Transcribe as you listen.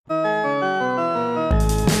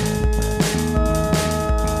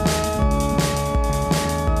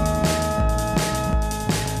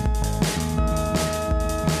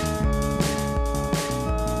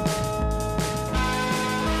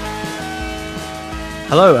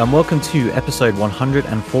Hello and welcome to episode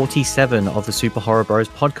 147 of the Super Horror Bros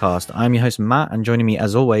podcast. I'm your host Matt, and joining me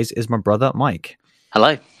as always is my brother Mike.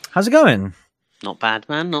 Hello. How's it going? Not bad,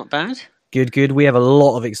 man. Not bad. Good. We have a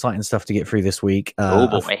lot of exciting stuff to get through this week. Oh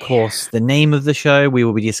boy. Of course, the name of the show, we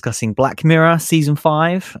will be discussing Black Mirror season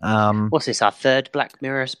 5. What's this, our third Black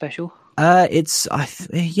Mirror special?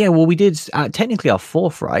 We did technically our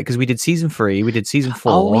fourth, right? Because we did season 3, we did season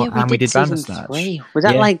 4, and we did Bandersnatch. Was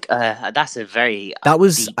that that's a very that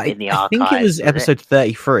was deep in the I archives, think it was episode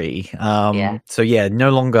 33. So yeah,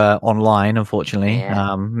 no longer online, unfortunately.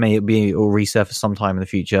 Yeah. Maybe it will resurface sometime in the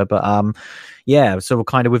future, but yeah. So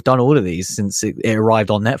we've done all of these since it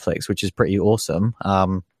arrived on Netflix, which is pretty awesome.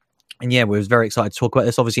 And yeah, we was very excited to talk about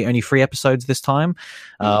this. Obviously, only 3 episodes this time.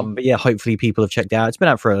 But yeah, hopefully people have checked it out. It's been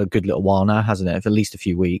out for a good little while now, hasn't it? For at least a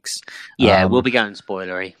few weeks. Yeah, we'll be going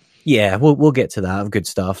spoilery. Yeah, we'll get to that. Good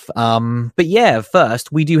stuff. But yeah,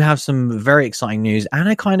 first, we do have some very exciting news and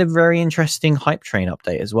a kind of very interesting hype train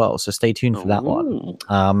update as well. So stay tuned for that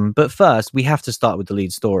one. But first, we have to start with the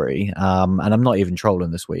lead story. And I'm not even trolling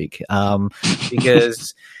this week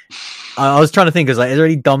because... I was trying to think, is there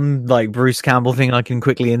any dumb Bruce Campbell thing I can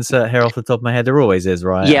quickly insert here off the top of my head? There always is,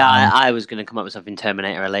 right? Yeah, I was going to come up with something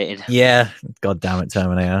Terminator related. Yeah, god damn it,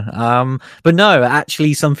 Terminator. But no,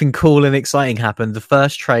 actually something cool and exciting happened. The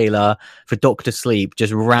first trailer for Doctor Sleep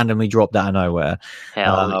just randomly dropped out of nowhere.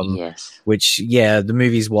 Hell yes. Which, yeah, the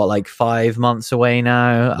movie's 5 months away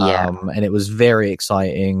now. Yeah. And it was very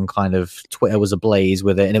exciting. Kind of Twitter was ablaze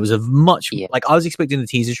with it, and it was a much I was expecting the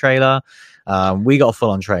teaser trailer. We got a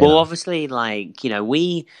full-on trailer. Well, obviously,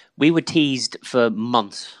 we were teased for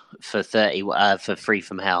months for Free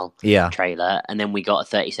From Hell trailer, and then we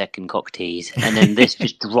got a 30-second cock tease, and then this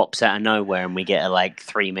just drops out of nowhere, and we get a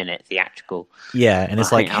 3-minute theatrical. Yeah, and it's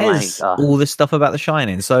here's all this stuff about The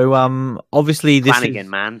Shining. So obviously this Flanagan,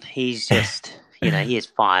 man, he's just. He is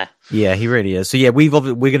fire. Yeah, he really is. So yeah, we're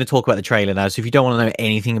going to talk about the trailer now. So if you don't want to know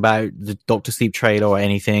anything about the Doctor Sleep trailer or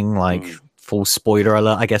anything full spoiler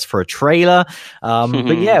alert, I guess, for a trailer.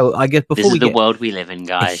 But yeah, I guess before this is the world we live in,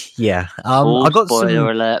 guys. Yeah, I got spoiler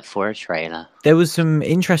alert for a trailer. There was some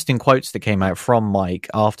interesting quotes that came out from Mike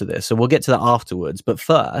after this, so we'll get to that afterwards. But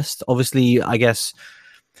first, obviously, I guess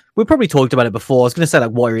we probably talked about it before. I was going to say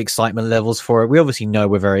what are your excitement levels for it? We obviously know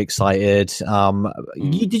we're very excited.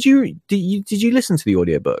 Did you listen to the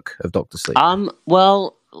audiobook of Doctor Sleep?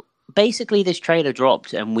 Well, basically, this trailer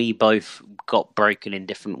dropped, and we both got broken in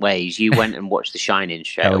different ways. You went and watched The Shining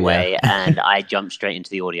straight away, and I jumped straight into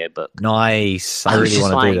the audiobook. Nice. I really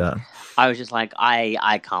want to do that. I was just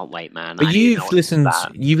I can't wait, man. But you've listened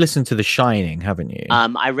to The Shining, haven't you?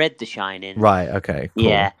 I read The Shining. Right, okay. Cool.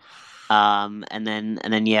 Yeah. And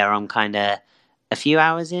then yeah, I'm kind of a few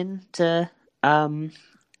hours into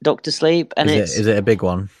Doctor Sleep, and is it a big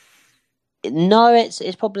one? No,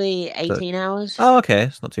 it's probably 18 hours. Oh, okay,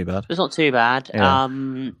 it's not too bad. It's not too bad. Yeah.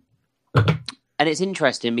 And it's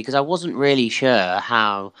interesting because I wasn't really sure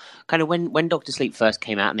how kind of when Doctor Sleep first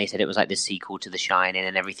came out and they said it was the sequel to The Shining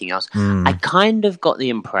and everything else. I kind of got the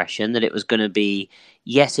impression that it was going to be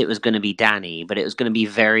Danny, but it was going to be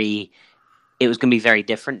very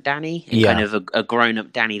different Danny, and kind of a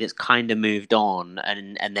grown-up Danny that's kind of moved on,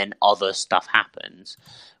 and then other stuff happens,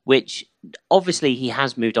 which obviously he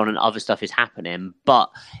has moved on and other stuff is happening, but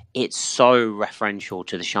it's so referential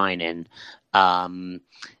to The Shining. Are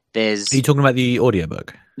you talking about the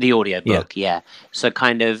audiobook? The audiobook, yeah. So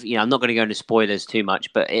kind of, I'm not going to go into spoilers too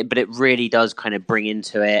much, but it really does kind of bring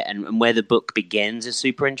into it, and where the book begins is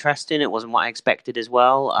super interesting. It wasn't what I expected as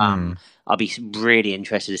well. I'll be really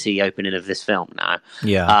interested to see the opening of this film now.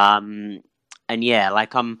 Yeah. And yeah,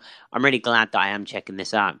 I'm really glad that I am checking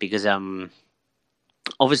this out because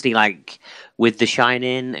obviously with The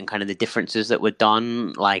Shining and kind of the differences that were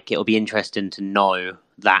done, it'll be interesting to know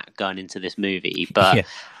that going into this movie. But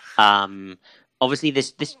obviously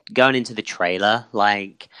this going into the trailer,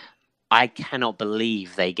 I cannot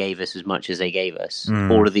believe they gave us as much as they gave us.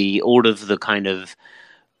 All of the kind of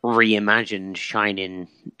reimagined Shining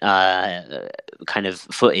kind of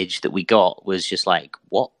footage that we got was just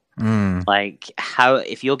what? How,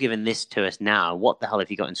 if you're giving this to us now, what the hell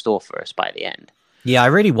have you got in store for us by the end? Yeah, I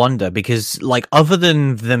really wonder because, other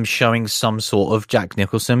than them showing some sort of Jack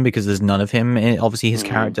Nicholson, because there's none of him, obviously his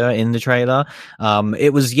character in the trailer,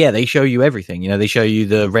 it was, they show you everything. They show you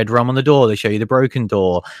the red rum on the door, they show you the broken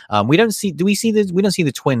door. We don't see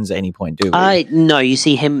the twins at any point, do we? No, you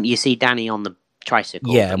see Danny on the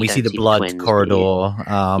tricycle. Yeah, and we see the blood corridor.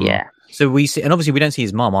 Yeah. So we see, and obviously we don't see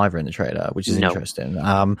his mom either in the trailer, which is interesting.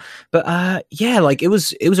 Yeah, like it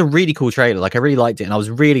was a really cool trailer. Like I really liked it, and I was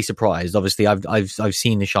really surprised. Obviously, I've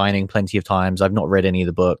seen The Shining plenty of times. I've not read any of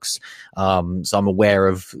the books, so I'm aware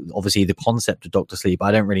of obviously the concept of Doctor Sleep.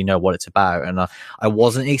 I don't really know what it's about, and I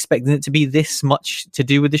wasn't expecting it to be this much to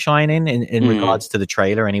do with The Shining in regards to the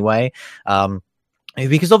trailer, anyway.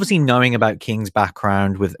 Because obviously knowing about King's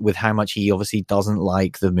background with how much he obviously doesn't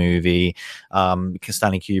like the movie,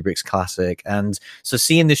 Stanley Kubrick's classic, and so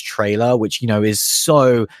seeing this trailer, which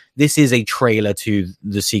this is a trailer to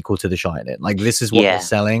the sequel to The Shining. Like this is what they're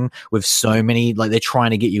selling with so many, like they're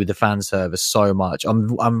trying to get you with the fan service so much.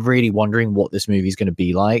 I'm really wondering what this movie is going to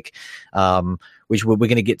be like. Which we're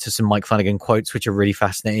going to get to some Mike Flanagan quotes, which are really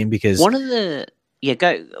fascinating because one of the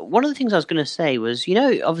things I was going to say was,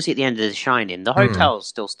 obviously at the end of The Shining, the hotel's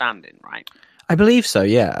still standing, right? I believe so,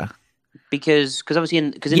 yeah. Because obviously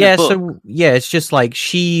in the book... it's just like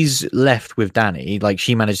she's left with Danny. Like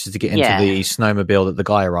she manages to get into the snowmobile that the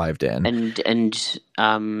guy arrived in. And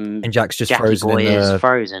Jack's just Jackie frozen. Boy is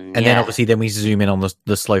frozen. And then obviously we zoom in on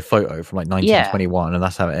the slow photo from like 1921 and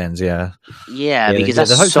that's how it ends, Yeah, because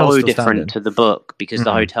that's so different to the book because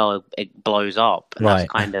the hotel, it blows up. And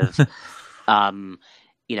that's kind of...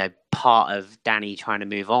 part of Danny trying to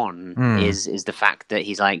move on is the fact that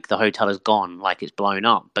he's like, the hotel is gone, like it's blown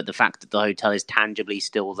up, but the fact that the hotel is tangibly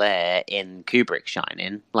still there in Kubrick's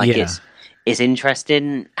Shining, it's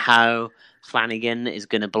interesting how Flanagan is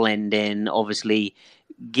going to blend in, obviously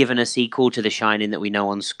given a sequel to The Shining that we know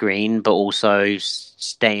on screen, but also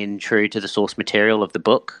staying true to the source material of the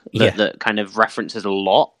book that kind of references a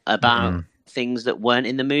lot about things that weren't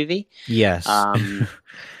in the movie. Yes.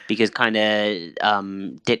 Because kind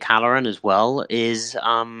of Dick Halloran as well is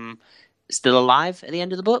still alive at the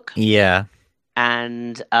end of the book. Yeah.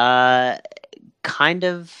 And kind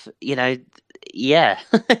of, he's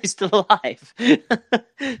still alive.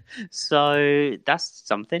 So that's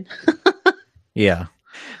something. Yeah.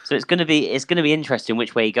 So it's gonna be interesting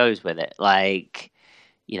which way he goes with it. Like,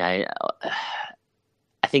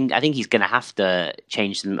 I think he's going to have to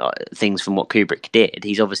change some things from what Kubrick did.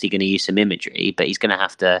 He's obviously going to use some imagery, but he's going to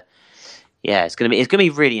have to. Yeah, it's going to be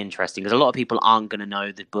really interesting because a lot of people aren't going to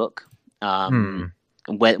know the book.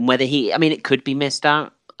 Whether it could be missed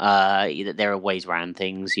out. There are ways around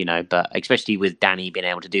things, but especially with Danny being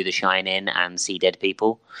able to do The Shining and see dead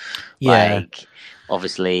people. Yeah. Like,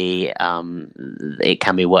 obviously, it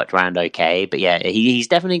can be worked around okay, but yeah, he's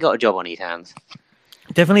definitely got a job on his hands.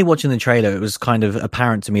 Definitely watching the trailer, it was kind of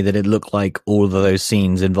apparent to me that it looked like all of those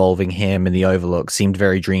scenes involving him and the Overlook seemed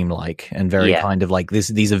very dreamlike and very kind of like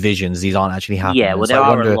these are visions. These aren't actually happening. Yeah, well, there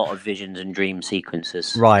are a lot of visions and dream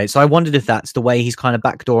sequences. Right. So I wondered if that's the way he's kind of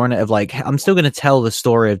backdooring it of like, I'm still going to tell the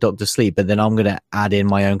story of Dr. Sleep, but then I'm going to add in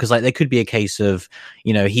my own. Because like there could be a case of,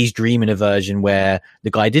 he's dreaming a version where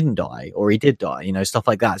the guy didn't die or he did die, stuff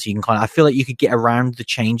like that. So you can I feel like you could get around the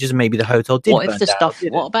changes and maybe the hotel did What burn down.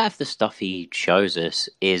 What about if the stuff he shows us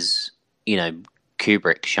is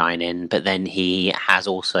Kubrick Shining, but then he has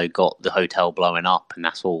also got the hotel blowing up and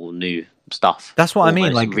that's all new stuff. That's what I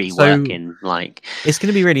mean, like reworking. It's going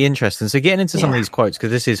to be really interesting. So getting into some of these quotes because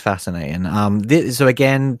this is fascinating. So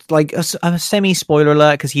again, like a semi spoiler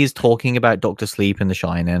alert because he is talking about Doctor Sleep and The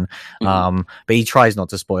Shining. But he tries not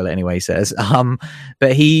to spoil it anyway. He says, but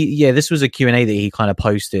this was a Q&A that he kind of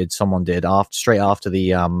posted. Someone did straight after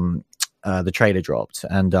the trailer dropped,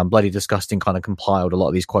 and Bloody Disgusting kind of compiled a lot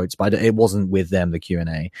of these quotes, but it wasn't with them, the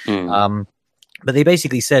Q&A. But they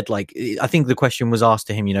basically said, like, I think the question was asked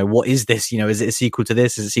to him, what is this? Is it a sequel to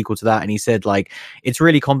this? Is it a sequel to that? And he said, like, it's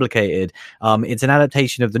really complicated. It's an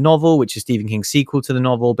adaptation of the novel, which is Stephen King's sequel to the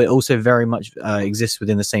novel, but also very much exists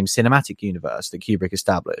within the same cinematic universe that Kubrick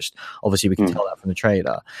established. Obviously, we can tell that from the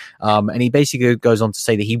trailer. And he basically goes on to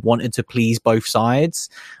say that he wanted to please both sides.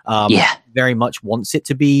 Very much wants it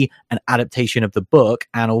to be an adaptation of the book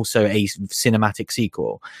and also a cinematic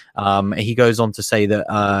sequel. He goes on to say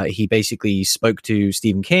that he basically spoke to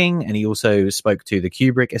Stephen King and he also spoke to the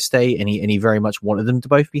Kubrick estate and he very much wanted them to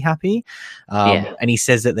both be happy. And he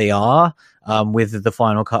says that they are. With the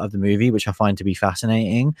final cut of the movie, which I find to be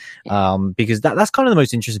fascinating, because that's kind of the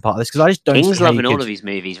most interesting part of this. Because I just don't. King's loving all of his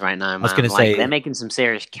movies right now. Man. I was going to say they're making some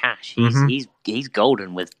serious cash. He's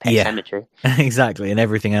golden with Pet Sematary. Exactly, and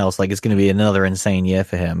everything else. Like it's going to be another insane year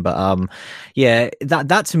for him. But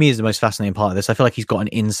that to me is the most fascinating part of this. I feel like he's got an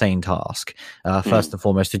insane task, first and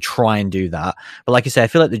foremost, to try and do that. But like I say, I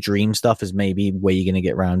feel like the dream stuff is maybe where you're going to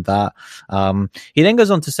get around that. He then goes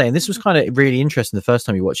on to say, and this was kind of really interesting the first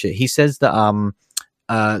time you watch it. He says that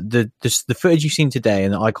the footage you've seen today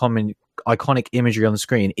and the iconic imagery on the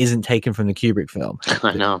screen isn't taken from the Kubrick film.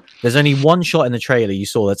 I know. There's only one shot in the trailer you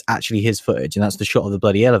saw that's actually his footage, and that's the shot of the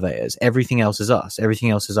bloody elevators. Everything else is us.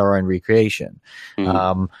 Everything else is our own recreation.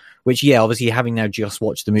 Which, yeah, obviously having now just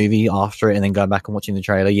watched the movie after it and then going back and watching the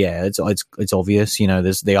trailer, yeah, it's obvious. You know,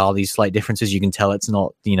 there are these slight differences. You can tell it's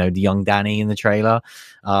not, you know, the young Danny in the trailer.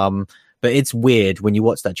 But it's weird when you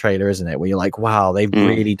watch that trailer, isn't it? Where you're like, wow, they've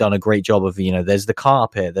really done a great job of, you know, there's the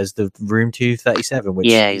carpet, there's the room 237, which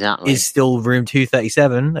is still room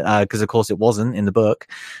 237, because of course it wasn't in the book.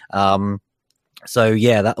 So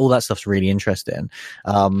yeah, all that stuff's really interesting.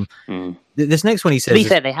 This next one, he says, to be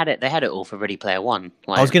fair, they had it all for Ready Player One.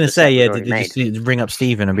 Like, I was going to say, yeah, did you just ring up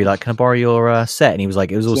Stephen and be like, "Can I borrow your set?" And he was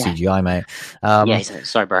like, "It was all CGI, mate." Yeah, he said,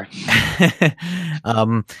 "Sorry, bro."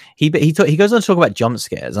 He goes on to talk about jump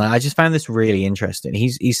scares, and I just found this really interesting.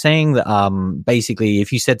 He's saying that basically,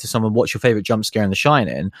 if you said to someone, "What's your favorite jump scare in The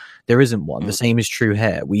Shining?" there isn't one. The same is true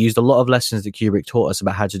here. We used a lot of lessons that Kubrick taught us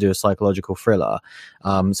about how to do a psychological thriller,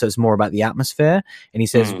 so it's more about the atmosphere. And he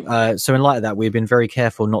says, so in light of that, we've been very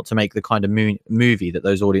careful not to make the kind of movie that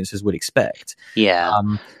those audiences would expect. Yeah.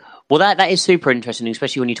 Well, that is super interesting,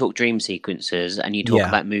 especially when you talk dream sequences and you talk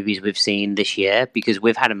about movies we've seen this year, because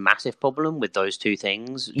we've had a massive problem with those two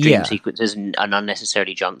things, dream sequences and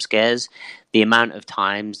unnecessarily jump scares. The amount of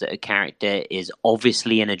times that a character is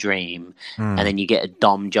obviously in a dream and then you get a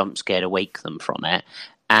dumb jump scare to wake them from it.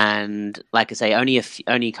 And like I say,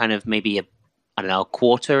 only kind of maybe a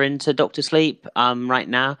quarter into Doctor Sleep right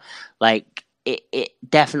now. Like, it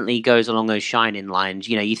definitely goes along those Shining lines.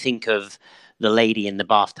 You know, you think of the lady in the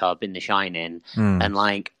bathtub in The Shining, and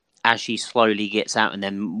like as she slowly gets out and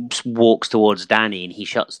then walks towards Danny and he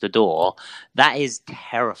shuts the door, that is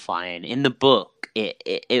terrifying. In the book,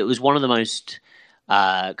 it was one of the most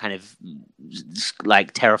kind of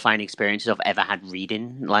like terrifying experiences I've ever had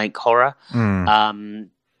reading like horror.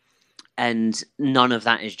 And none of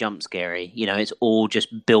that is jump scary. You know, it's all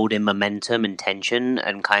just building momentum and tension,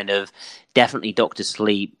 and kind of definitely Doctor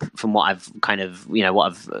Sleep, from what I've kind of, you know,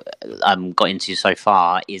 what I've got into so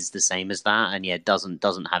far, is the same as that. And yeah, doesn't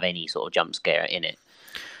have any sort of jump scare in it.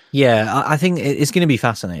 Yeah, I think it's going to be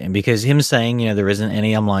fascinating, because him saying, you know, there isn't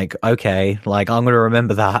any, I'm like, okay, like I'm going to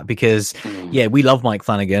remember that, because yeah, we love Mike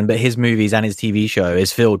Flanagan, but his movies and his TV show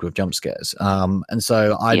is filled with jump scares. And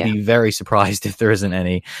so I'd be very surprised if there isn't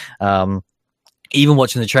any. Even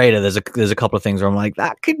watching the trailer, there's a couple of things where I'm like,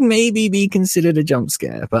 that could maybe be considered a jump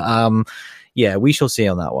scare, but yeah, we shall see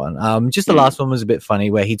on that one. Just the last one was a bit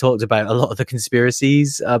funny, where he talked about a lot of the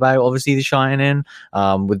conspiracies about obviously The Shining,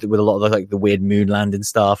 with a lot of the weird moon landing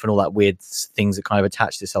stuff and all that weird things that kind of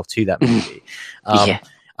attached itself to that movie.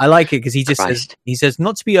 I like it because he just says,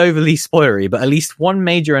 not to be overly spoilery, but at least one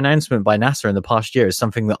major announcement by NASA in the past year is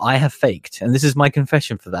something that I have faked, and this is my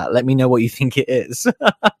confession for that. Let me know what you think it is.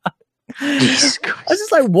 Jesus Christ. I was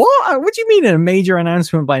just like, what do you mean a major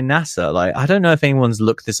announcement by NASA? Like, I don't know if anyone's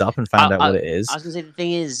looked this up and found out what it is. I was gonna say, the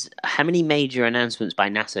thing is, how many major announcements by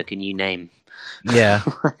NASA can you name? Yeah.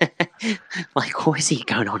 Like, what is he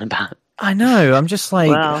going on about? I know, I'm just like,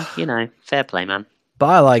 well, you know, fair play, man. But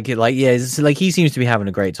I like it. Like, yeah, it's like he seems to be having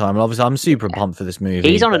a great time. And obviously, I'm super pumped for this movie.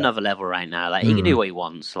 He's on another level right now. Like, he can do what he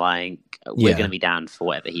wants. Like, we're going to be down for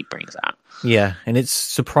whatever he brings out. Yeah, and it's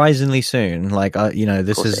surprisingly soon. Like, you know,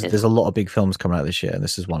 there's a lot of big films coming out this year, and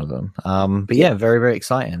this is one of them. But yeah, very, very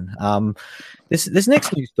exciting. This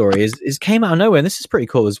next news story is came out of nowhere, and this is pretty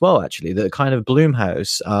cool as well, actually. That kind of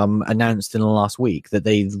Blumhouse announced in the last week that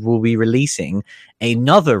they will be releasing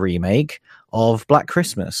another remake of Black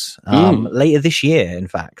Christmas later this year. In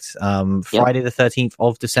fact, Friday the 13th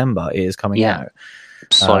of December is coming out.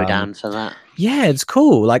 Slow down for that. Yeah, it's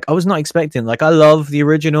cool. Like, I was not expecting. Like, I love the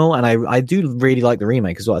original, and I do really like the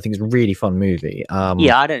remake as well. I think it's a really fun movie. I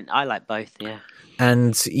like both. Yeah.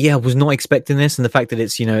 And yeah, I was not expecting this, and the fact that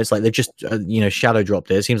it's, you know, it's like they've just shadow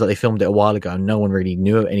dropped it. It seems like they filmed it a while ago and no one really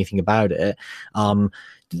knew anything about it.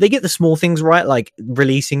 They get the small things right, like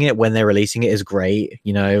releasing it when they're releasing it is great.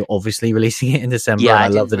 You know, obviously releasing it in December. Yeah, I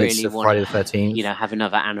love that it's Friday the 13th. You know, have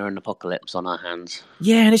another Anna and Apocalypse on our hands.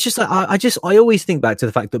 Yeah, and it's just like I always think back to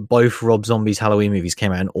the fact that both Rob Zombie's Halloween movies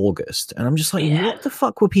came out in August, and I'm just like, what the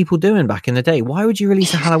fuck were people doing back in the day? Why would you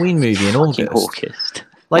release a Halloween movie in August?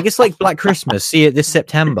 Like, it's like Black Christmas. See it this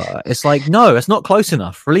September. It's like, no, it's not close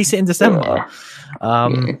enough. Release it in December.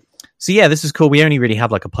 So yeah, this is cool. We only really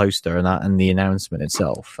have like a poster and the announcement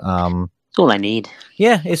itself. It's all I need.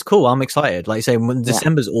 Yeah, it's cool. I'm excited. Like I say,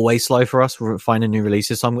 December's always slow for us for finding new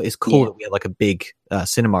releases. So it's cool that we have like a big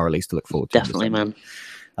cinema release to look forward to. Definitely, man.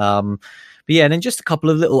 But yeah, and then just a couple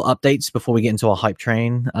of little updates before we get into our hype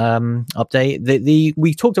train update.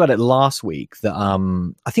 We talked about it last week. That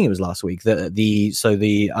I think it was last week that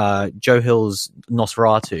Joe Hill's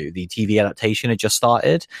Nosferatu, the TV adaptation, had just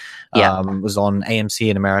started. Was on AMC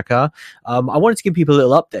in America. I wanted to give people a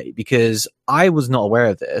little update because I was not aware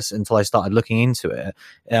of this until I started looking into it.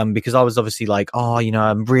 Because I was obviously like,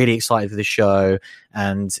 I'm really excited for this show,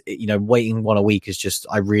 and waiting 1 week is just,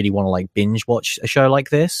 I really want to like binge watch a show like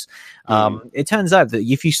this. It turns out that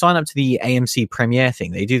if you sign up to the AMC Premiere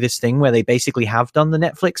thing, they do this thing where they basically have done the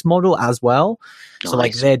Netflix model as well. Nice. So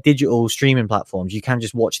like their digital streaming platforms, you can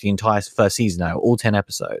just watch the entire first season now, all 10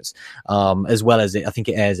 episodes, as well as I think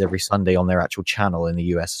it airs every Sunday on their actual channel in the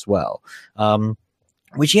US as well.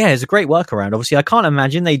 Which, is a great workaround. Obviously, I can't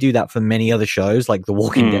imagine they do that for many other shows like The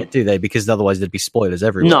Walking Dead, do they? Because otherwise there'd be spoilers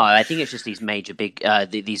everywhere. No, I think it's just these major,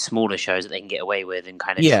 these smaller shows that they can get away with and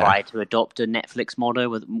kind of try to adopt a Netflix model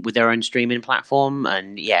with their own streaming platform.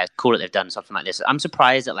 And cool that they've done something like this. I'm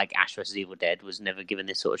surprised that like Ash vs. Evil Dead was never given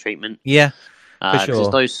this sort of treatment. Yeah. Because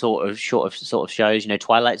those sort of shows,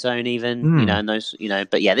 Twilight Zone, even, and those,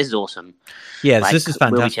 but this is awesome. Yeah, this is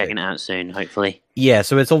fantastic. We'll be checking it out soon, hopefully. Yeah,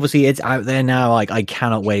 so it's out there now. Like, I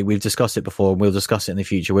cannot wait. We've discussed it before, and we'll discuss it in the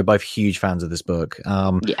future. We're both huge fans of this book.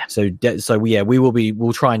 We'll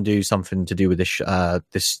try and do something to do with this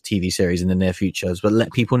TV series in the near future, but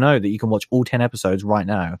let people know that you can watch all 10 episodes right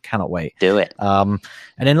now. Cannot wait. Do it. And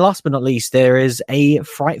then last but not least, there is a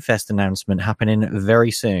Fright Fest announcement happening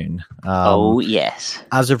very soon. Yes.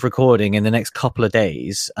 As of recording in the next couple of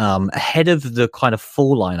days, ahead of the kind of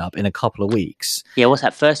fall lineup in a couple of weeks. Yeah, what's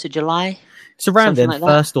that, 1st of July? It's around then, like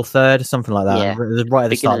 1st or 3rd, something like that. Yeah. Right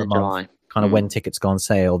at the start of the month, kind of when tickets go on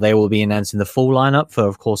sale. They will be announcing the full lineup for,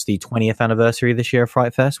 of course, the 20th anniversary this year of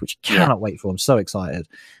Fright Fest, which I cannot wait for. I'm so excited.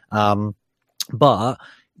 But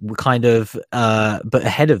ahead of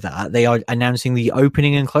that, they are announcing the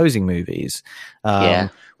opening and closing movies.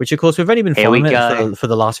 Which, of course, we've only been following it for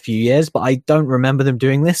the last few years, but I don't remember them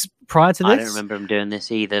doing this prior to this. I don't remember them doing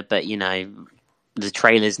this either, but, the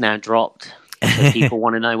trailer's now dropped. So people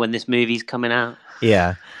want to know when this movie's coming out.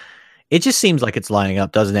 Yeah. It just seems like it's lining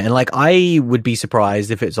up, doesn't it? And, like, I would be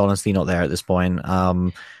surprised if it's honestly not there at this point.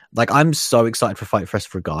 I'm so excited for Fright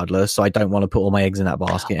Fest regardless, so I don't want to put all my eggs in that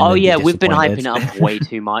basket. We've been hyping it up way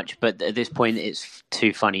too much, but at this point it's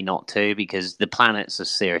too funny not to, because the planets are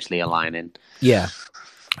seriously aligning. Yeah.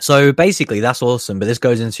 So basically, that's awesome. But this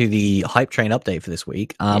goes into the hype train update for this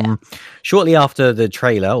week. Shortly after the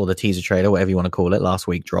trailer, or the teaser trailer, whatever you want to call it, last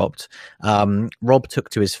week dropped, Rob took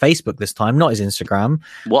to his Facebook this time, not his Instagram,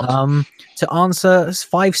 to answer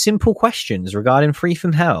 5 simple questions regarding Free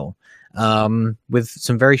from Hell, with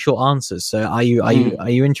some very short answers. So are you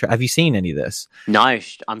interested? Have you seen any of this? No,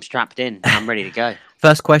 I'm strapped in. I'm ready to go.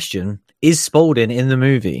 First question: is Spalding in the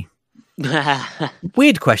movie?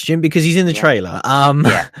 Weird question, because he's in the trailer.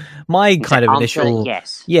 My kind of initial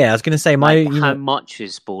yes. I was going to say how much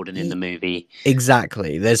is Spalding in the movie?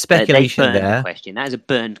 Exactly. There's speculation there. Question. That is a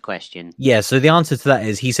burned question. Yeah. So the answer to that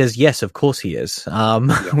is he says yes, of course he is.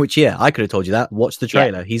 Which I could have told you that. Watch the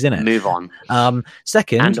trailer. Yeah. He's in it. Move on.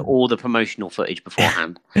 Second, and all the promotional footage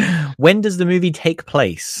beforehand. When does the movie take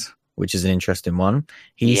place? Which is an interesting one.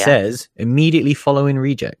 He says immediately following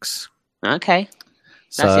Rejects. Okay.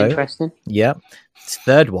 That's interesting. Yeah.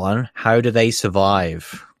 Third one, how do they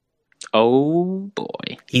survive? Oh,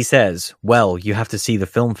 boy. He says, well, you have to see the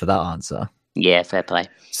film for that answer. Yeah, fair play.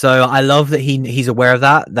 So I love that he's aware of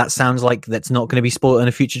that. That sounds like that's not going to be spoiled in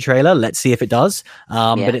a future trailer. Let's see if it does.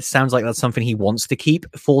 But it sounds like that's something he wants to keep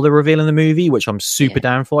for the reveal in the movie, which I'm super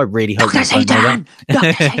down for. I really hope we don't know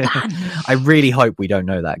that. I really hope we don't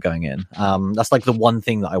know that going in. That's like the one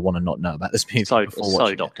thing that I want to not know about this movie. So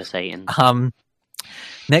Dr. Satan.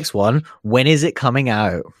 Next one, when is it coming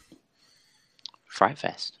out? Fright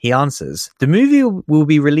Fest. He answers, the movie will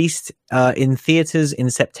be released in theaters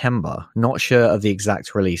in September. Not sure of the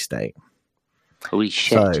exact release date. Holy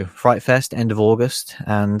shit. So, Fright Fest, end of August,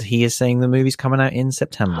 and he is saying the movie's coming out in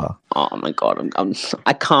September. Oh my god,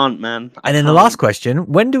 I can't, man. And then the last question,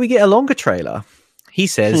 when do we get a longer trailer? He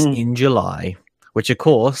says in July. Which, of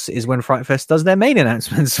course, is when Fright Fest does their main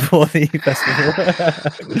announcements for the festival.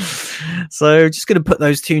 So, just going to put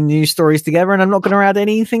those 2 news stories together, and I'm not going to add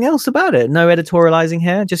anything else about it. No editorializing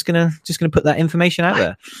here. Just gonna put that information out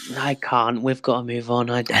there. I can't. We've got to move on.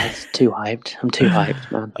 I'm too hyped. I'm too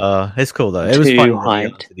hyped, man. It's cool though. It was fun to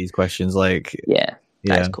answer these questions.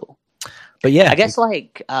 That's cool. But yeah, I guess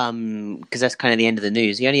because that's kind of the end of the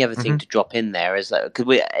news. The only other thing to drop in there is that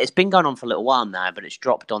because it's been going on for a little while now, but it's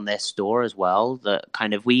dropped on their store as well. That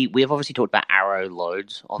kind of we have obviously talked about Arrow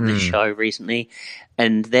loads on this show recently,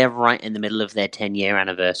 and they're right in the middle of their 10-year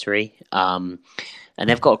anniversary. And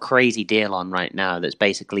they've got a crazy deal on right now. That's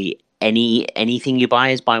basically anything you buy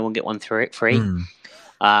is buy one get one free.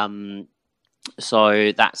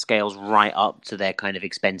 So that scales right up to their kind of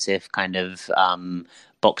expensive kind of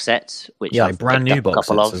box sets, which like brand new box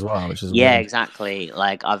sets as well, which is weird. exactly.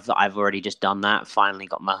 Like I've already just done that. Finally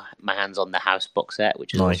got my hands on the House box set,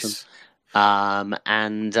 which is nice. Awesome.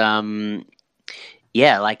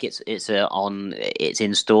 Yeah, like it's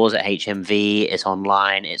in stores at HMV. It's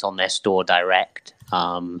online. It's on their store direct.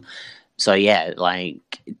 So yeah,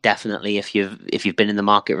 like definitely if you've been in the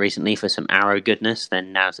market recently for some Arrow goodness,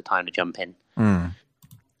 then now's the time to jump in.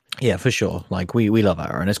 Yeah, for sure. Like we love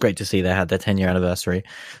Arrow, and it's great to see they had their 10-year anniversary.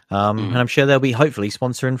 And I'm sure they'll be hopefully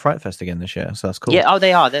sponsoring Fright Fest again this year. So that's cool. Yeah,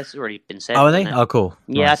 they are. That's already been said. Oh, are they? Oh, cool.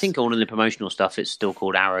 Yeah, nice. I think all of the promotional stuff is still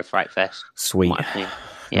called Arrow Fright Fest. Sweet.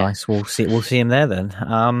 Yeah. Nice. We'll see him there then.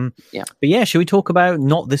 Yeah. But yeah, should we talk about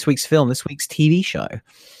not this week's film, this week's TV show?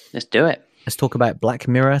 Let's do it. Let's talk about Black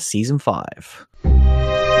Mirror Season 5.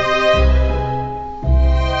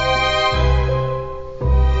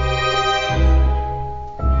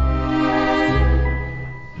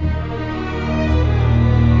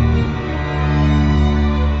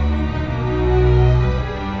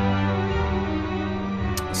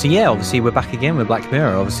 So yeah, obviously we're back again with Black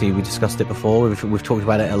Mirror. Obviously we discussed it before. We've talked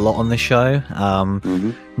about it a lot on the show.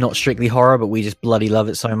 Not strictly horror, but we just bloody love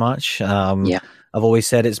it so much. I've always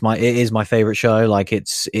said it is my favorite show. Like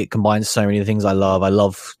it combines so many things I love. I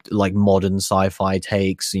love like modern sci-fi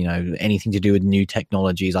takes, anything to do with new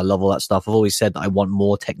technologies. I love all that stuff. I've always said that I want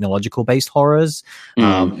more technological based horrors.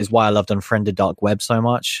 Is why I loved Unfriended Dark Web so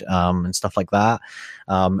much, and stuff like that.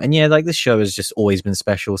 And yeah, like this show has just always been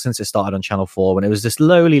special since it started on Channel 4 when it was this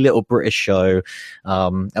lowly little British show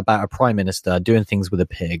about a prime minister doing things with a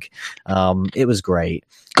pig. It was great.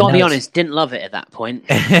 Gotta be honest, didn't love it at that point.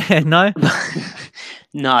 No?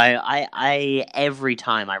 No, I every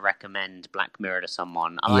time I recommend Black Mirror to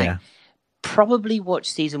someone, I'm like, probably watch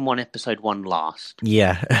season 1, episode 1 last.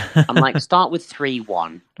 Yeah. I'm like, start with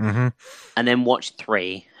 3-1, and then watch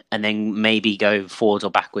 3, and then maybe go forwards or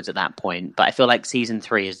backwards at that point. But I feel like season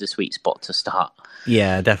 3 is the sweet spot to start.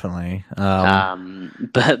 Yeah, definitely.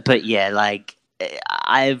 But yeah, like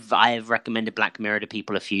I've recommended Black Mirror to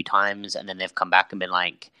people a few times, and then they've come back and been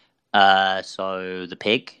like, so the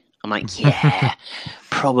pig? I'm like, yeah,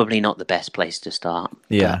 probably not the best place to start.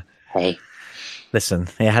 Yeah. But, hey. Listen,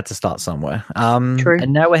 it had to start somewhere. True.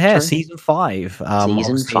 And now we're here, True. season 5.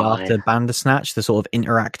 Season 5. After Bandersnatch, the sort of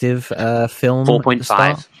interactive film.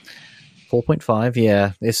 4.5. 4.5,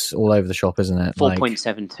 yeah. It's all over the shop, isn't it?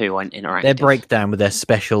 4.72 on interactive. Their breakdown with their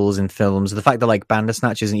specials in films, the fact that like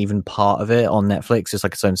Bandersnatch isn't even part of it on Netflix, it's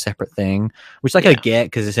like its own separate thing, which like I get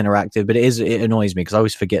because it's interactive, but it annoys me because I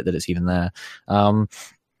always forget that it's even there.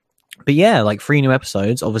 But yeah, like 3 new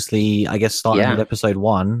episodes, obviously, I guess starting with episode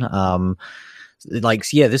 1.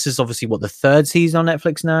 This is obviously the 3rd season on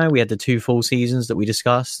Netflix now. We had the 2 full seasons that we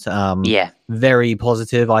discussed. Very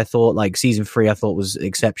positive. I thought like season 3 I thought was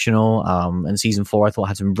exceptional. And season 4 I thought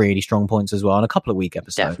had some really strong points as well, and a couple of weak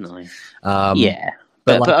episodes. Definitely.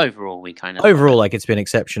 But overall we kind of it's been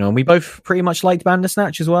exceptional. And we both pretty much liked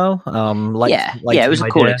Bandersnatch as well. It was a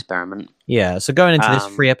cool experiment. Yeah. So going into this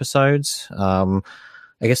 3 episodes,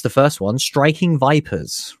 I guess the first one, Striking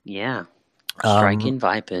Vipers. Yeah. Striking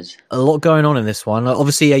Vipers. A lot going on in this one.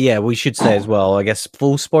 Obviously, we should say as well, I guess,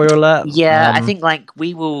 full spoiler alert. Yeah, I think like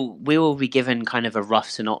we will be given kind of a rough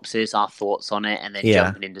synopsis, our thoughts on it, and then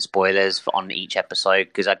jumping into spoilers on each episode,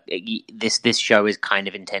 because this show is kind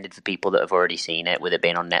of intended for people that have already seen it, with it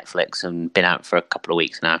being on Netflix and been out for a couple of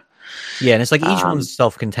weeks now. Yeah, and it's like each one's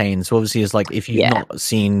self-contained, so obviously it's like if you've not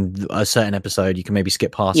seen a certain episode, you can maybe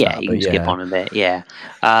skip past that. Yeah, you can skip on a bit, yeah.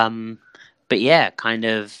 But yeah, kind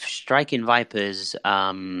of Striking Vipers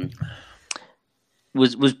was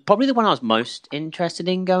probably the one I was most interested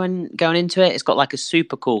in going into it. It's got like a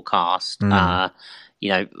super cool cast.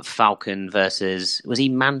 Falcon versus, was he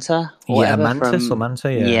Manta? Mantis or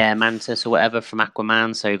Manta, yeah, Mantis or whatever from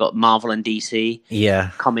Aquaman. So you got Marvel and DC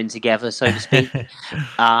coming together, so to speak. It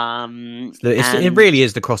really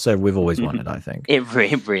is the crossover we've always wanted, I think. It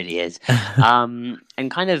really is. And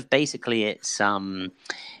kind of basically it's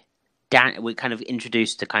we're kind of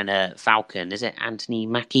introduced to kind of Falcon. Is it Anthony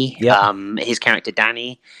Mackie? Yeah. His character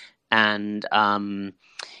Danny, and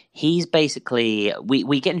he's basically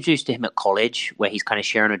we get introduced to him at college, where he's kind of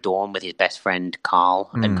sharing a dorm with his best friend Carl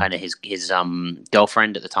and kind of his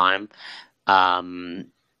girlfriend at the time. And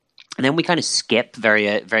then we kind of skip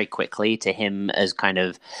very quickly to him as kind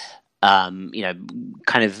of,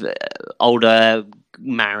 older,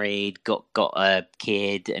 married, got a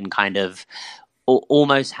kid, and kind of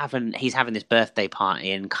almost he's having this birthday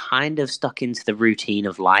party and kind of stuck into the routine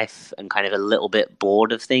of life and kind of a little bit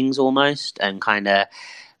bored of things almost, and kind of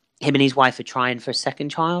him and his wife are trying for a second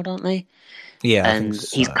child, aren't they? Yeah, and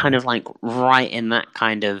he's kind of like right in that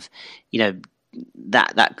kind of,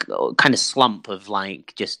 that kind of slump of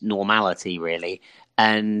like just normality, really.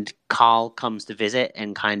 And Carl comes to visit,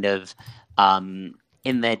 and kind of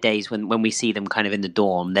in their days when we see them kind of in the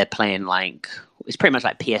dorm, they're playing like, it's pretty much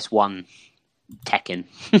like PS1 Tekken.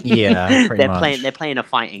 Yeah, they're playing a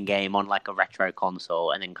fighting game on like a retro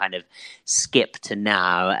console, and then kind of skip to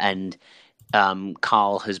now, and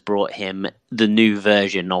Carl has brought him the new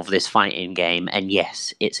version of this fighting game, and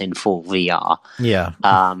yes, it's in full VR. Yeah.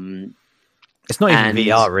 It's not even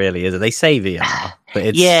VR, really, is it? They say VR, but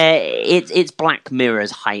it's Black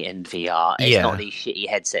Mirror's heightened VR. It's not these shitty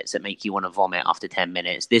headsets that make you want to vomit after 10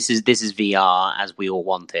 minutes. This is VR as we all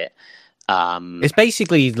want it. It's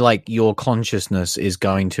basically like your consciousness is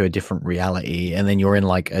going to a different reality, and then you're in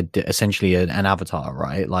like essentially an avatar,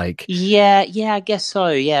 right? Like, yeah, I guess so.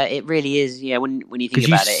 Yeah, it really is. Yeah, when you think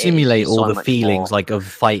about it, because you simulate all the feelings like of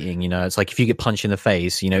fighting. It's like if you get punched in the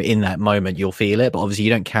face, in that moment you'll feel it, but obviously you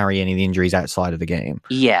don't carry any of the injuries outside of the game.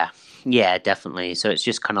 Yeah, definitely. So it's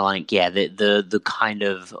just kind of like, the kind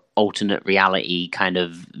of alternate reality kind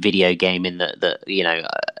of video game in that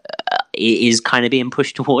it is kind of being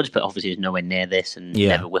pushed towards, but obviously it's nowhere near this, and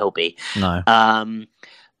never will be. No.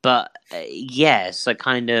 So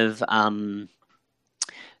kind of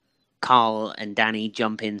Carl and Danny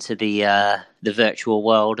jump into the virtual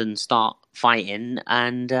world and start fighting,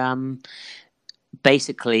 and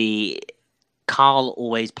basically Carl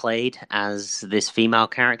always played as this female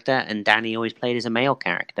character, and Danny always played as a male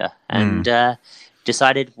character, and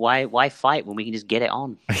decided why fight when we can just get it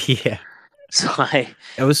on. Yeah. So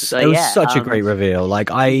it was such a great reveal.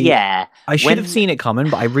 Like I should have seen it coming,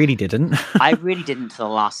 but I really didn't. I really didn't to the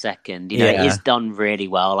last second. It is done really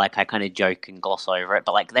well. Like I kind of joke and gloss over it,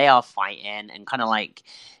 but like they are fighting, and kind of like,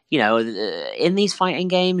 in these fighting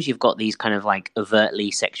games, you've got these kind of like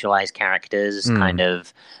overtly sexualized characters, kind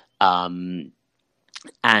of, and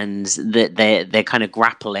that they're kind of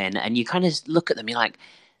grappling, and you kind of look at them, you're like,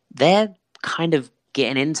 they're kind of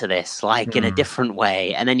getting into this like in a different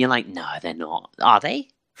way, and then you're like, no, they're not. Are they?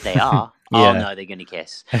 They are. Oh no, they're gonna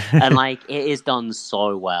kiss. And like it is done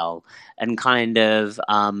so well, and kind of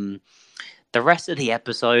the rest of the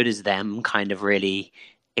episode is them kind of really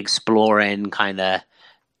exploring kind of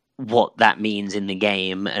what that means in the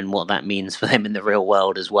game and what that means for them in the real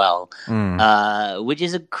world as well, which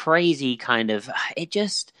is a crazy kind of, it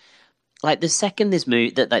just, like the second this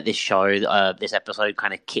this show, this episode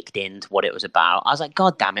kind of kicked into what it was about, I was like,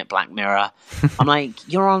 God damn it, Black Mirror! I'm like,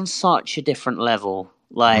 you're on such a different level.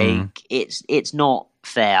 Like it's not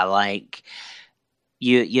fair. Like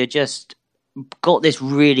you're just got this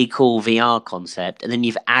really cool VR concept, and then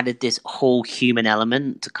you've added this whole human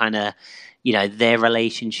element to kind of, their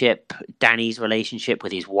relationship, Danny's relationship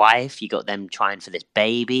with his wife. You got them trying for this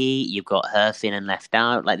baby. You've got her feeling left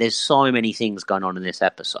out. Like there's so many things going on in this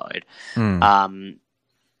episode.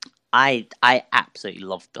 I absolutely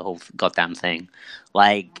loved the whole goddamn thing.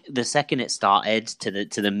 Like the second it started to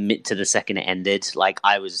the second it ended, like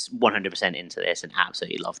I was 100% into this and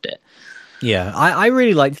absolutely loved it. Yeah, I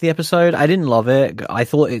really liked the episode. I didn't love it. I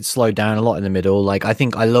thought it slowed down a lot in the middle. Like, I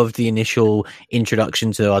think I loved the initial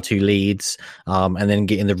introduction to our two leads, and then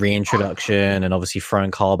getting the reintroduction and obviously throwing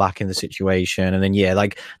Carl back in the situation. And then,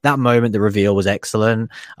 like that moment, the reveal was excellent.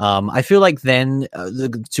 I feel like then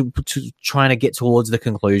to trying to get towards the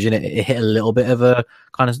conclusion, it hit a little bit of a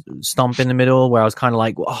kind of stump in the middle where I was kind of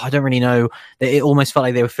like, I don't really know. It almost felt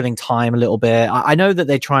like they were filling time a little bit. I know that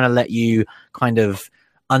they're trying to let you kind of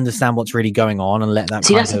understand what's really going on and let that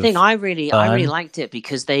see, that's the thing. I really liked it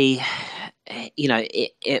because they,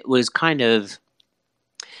 it was kind of,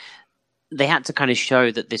 they had to kind of show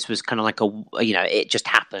that this was kind of like it just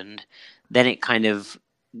happened. Then it kind of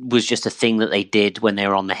was just a thing that they did when they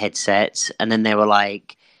were on the headsets, and then they were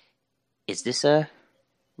like, is this a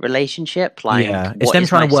relationship? Like, it's them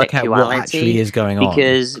trying to work out what actually is going on,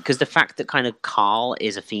 because the fact that kind of Carl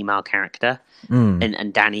is a female character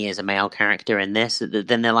and Danny is a male character in this,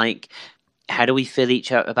 then they're like, how do we feel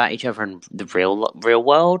about each other in the real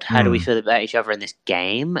world? How do we feel about each other in this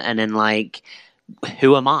game? And then like,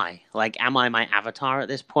 who am I? Like, am I my avatar at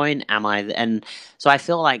this point? And so I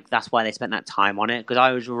feel like that's why they spent that time on it, because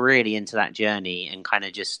I was really into that journey and kind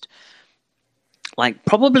of just like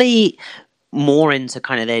probably more into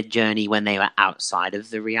kind of their journey when they were outside of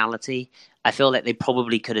the reality. I feel like they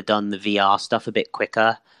probably could have done the VR stuff a bit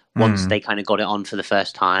quicker once they kind of got it on for the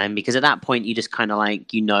first time, because at that point you just kind of like,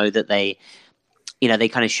 that they, they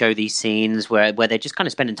kind of show these scenes where they're just kind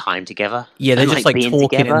of spending time together. Yeah, they're just like talking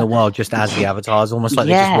together in the world just as the avatars, almost like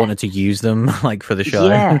they just wanted to use them like for the show.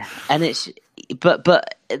 Yeah, and it's but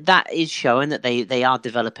that is showing that they are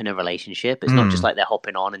developing a relationship. It's not just like they're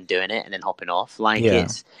hopping on and doing it and then hopping off. Like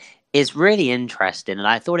it's really interesting, and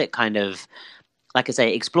I thought it kind of, like I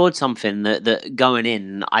say, explored something that going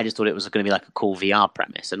in, I just thought it was going to be like a cool VR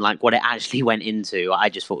premise, and like what it actually went into, I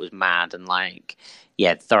just thought was mad, and like,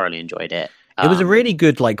 yeah, thoroughly enjoyed it. It was a really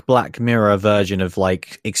good like Black Mirror version of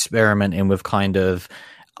like experimenting with kind of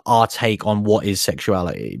our take on what is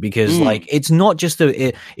sexuality, because like it's not just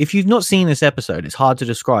if you've not seen this episode, it's hard to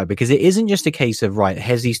describe, because it isn't just a case of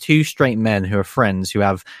here's these two straight men who are friends who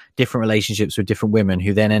have different relationships with different women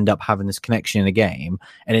who then end up having this connection in a game,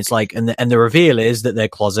 and it's like and the reveal is that they're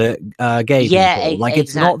closet gay people. Like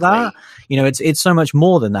it's not that, it's so much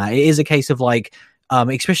more than that. It is a case of like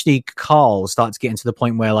especially Carl starts getting to the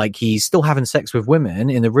point where like he's still having sex with women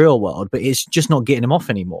in the real world, but it's just not getting him off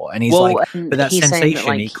anymore. And he's but that sensation that,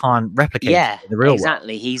 like, he can't replicate in the real world.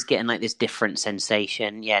 He's getting like this different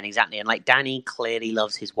sensation. Yeah, and exactly. And like Danny clearly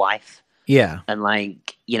loves his wife. Yeah. And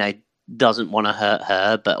like, doesn't want to hurt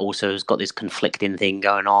her, but also has got this conflicting thing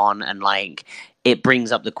going on. And like, it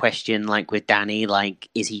brings up the question, like with Danny, like,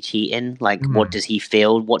 is he cheating? Like, what does he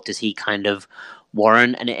feel? What does he kind of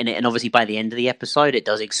warrant? And obviously by the end of the episode, it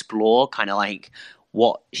does explore kind of like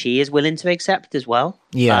what she is willing to accept as well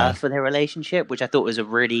for their relationship, which I thought was a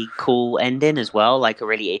really cool ending as well, like a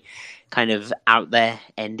really kind of out there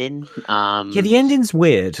ending. The ending's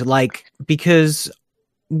weird, like, because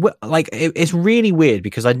like it's really weird,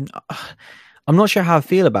 because I'm not sure how I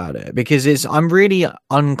feel about it, because I'm really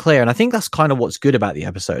unclear. And I think that's kind of what's good about the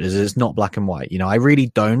episode, is it's not black and white. I really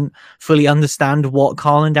don't fully understand what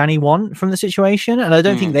Carl and Danny want from the situation. And I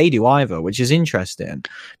don't think they do either, which is interesting,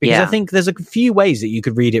 because I think there's a few ways that you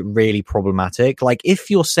could read it really problematic. Like if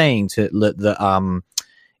you're saying that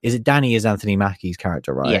is it Danny is Anthony Mackie's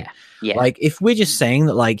character, right? Yeah. Like if we're just saying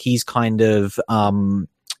that like he's kind of,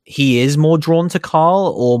 he is more drawn to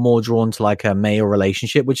Carl or more drawn to like a male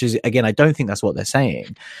relationship, which is, again, I don't think that's what they're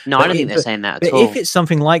saying. No, I don't think they're saying that at all. But if it's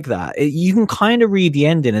something like that, you can kind of read the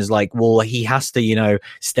ending as like, well, he has to,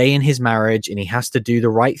 stay in his marriage and he has to do the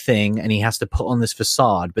right thing and he has to put on this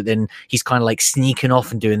facade, but then he's kind of like sneaking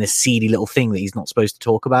off and doing this seedy little thing that he's not supposed to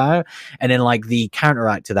talk about. And then like the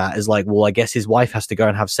counteract to that is like, well, I guess his wife has to go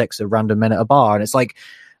and have sex with random men at a bar. And it's like,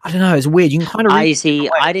 I don't know. It's weird. You can kind of read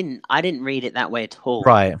I didn't read it that way at all.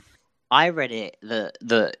 Right. I read it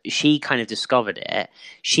that she kind of discovered it.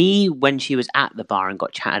 She, when she was at the bar and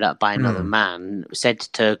got chatted up by another man, said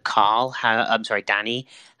to Danny,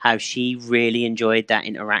 how she really enjoyed that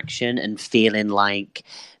interaction and feeling like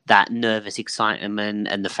that nervous excitement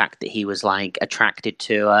and the fact that he was like attracted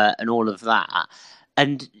to her and all of that.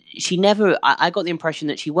 And she never, I got the impression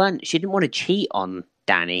that she didn't want to cheat on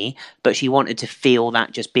Danny, but she wanted to feel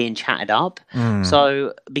that just being chatted up.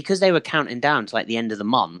 So because they were counting down to like the end of the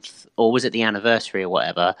month, or was it the anniversary or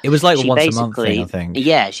whatever? It was like a once a month thing, I think.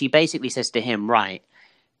 Yeah, she basically says to him, right,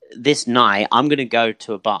 this night I'm going to go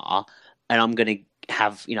to a bar and I'm going to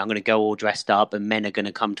have, I'm going to go all dressed up and men are going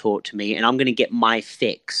to come talk to me and I'm going to get my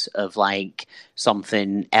fix of like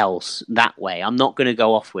something else that way. I'm not going to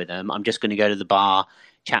go off with them. I'm just going to go to the bar,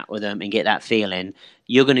 chat with them and get that feeling.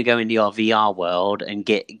 You're going to go into your VR world and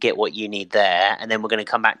get what you need there, and then we're going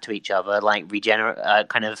to come back to each other like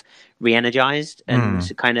kind of re-energized,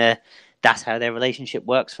 and kind of that's how their relationship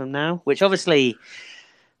works from now, which obviously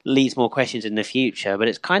leads more questions in the future, but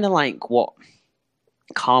it's kind of like what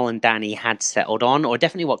Carl and Danny had settled on, or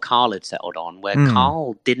definitely what Carl had settled on, where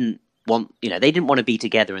Carl didn't want, they didn't want to be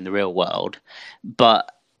together in the real world,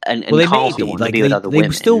 but and Carl didn't want to be with other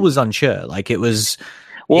women. They still was unsure, like it was.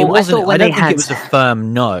 Well, it wasn't. I don't think it was a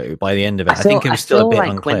firm no by the end of it. I think it was still a bit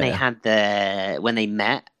unclear. When they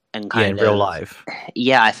met and kind of in real life.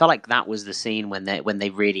 Yeah, I felt like that was the scene when they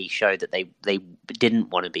really showed that they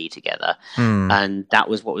didn't want to be together, and that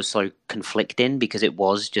was what was so conflicting, because it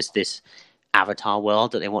was just this avatar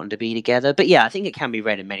world that they wanted to be together. But yeah, I think it can be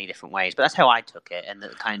read in many different ways. But that's how I took it, and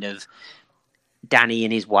that kind of Danny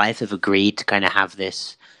and his wife have agreed to kind of have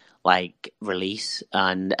this like release,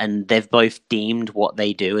 and they've both deemed what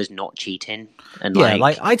they do as not cheating, and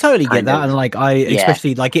like I totally get that, and like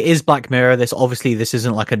especially like it is Black Mirror. This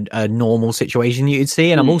isn't like a normal situation you'd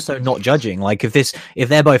see, and I'm also not judging. Like if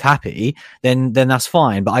they're both happy, then that's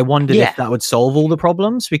fine. But I wondered if that would solve all the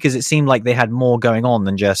problems, because it seemed like they had more going on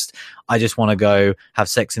than just I just want to go have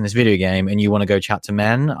sex in this video game, and you want to go chat to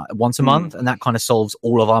men once a month, and that kind of solves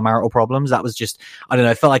all of our marital problems. That was just, I don't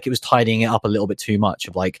know, I felt like it was tidying it up a little bit too much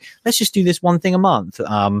of like, let's just do this one thing a month.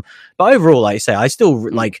 But overall, like I say, I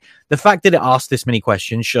still like the fact that it asked this many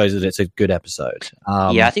questions shows that it's a good episode.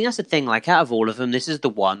 Yeah, I think that's the thing. Like, out of all of them, this is the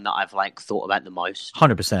one that I've like thought about the most.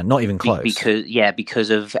 100%, not even close. Because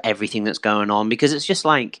of everything that's going on. Because it's just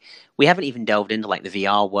like we haven't even delved into like the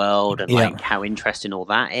VR world and like how interesting all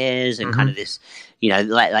that is, and kind of this, you know,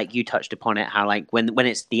 like you touched upon it, how like when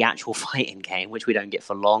it's the actual fighting game, which we don't get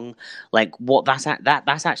for long, like what that's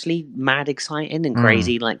actually mad exciting and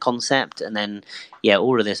crazy like concept, and then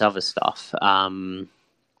all of this other stuff.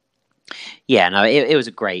 It was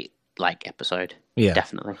a great like episode. Yeah,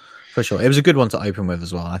 definitely, for sure. It was a good one to open with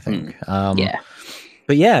as well, I think.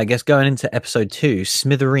 But yeah, I guess going into episode 2,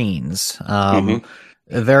 Smithereens.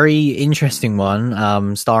 A very interesting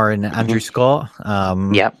one, starring Andrew Scott,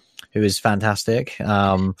 who is fantastic. So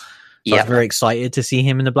I was very excited to see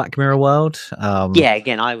him in the Black Mirror world.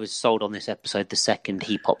 Again, I was sold on this episode the second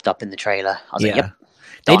he popped up in the trailer. I was like, yep.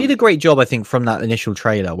 They did a great job, I think, from that initial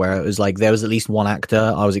trailer where it was like there was at least one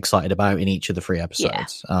actor I was excited about in each of the 3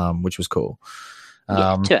 episodes, which was cool. 2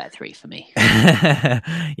 out of 3 for me.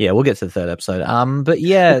 We'll get to the 3rd episode. But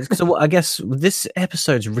yeah, so I guess this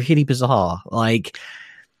episode's really bizarre. Like,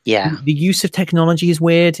 the use of technology is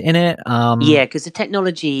weird in it. Because the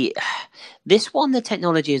technology, the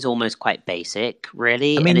technology is almost quite basic,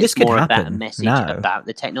 really. I mean, and this it's could more happen. about a message about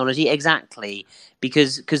the technology. Exactly.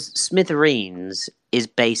 Because Smithereens is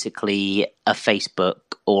basically a Facebook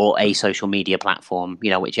or a social media platform, you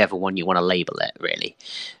know, whichever one you want to label it, really.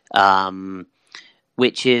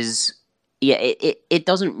 Which is, it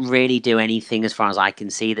doesn't really do anything as far as I can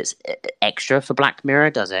see that's extra for Black Mirror,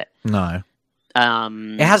 does it? No.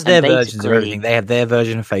 It has their versions of everything. They have their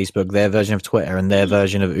version of Facebook, their version of Twitter, and their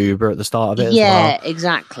version of Uber at the start of it as well. Yeah,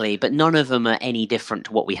 exactly. But none of them are any different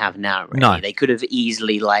to what we have now, really. No. They could have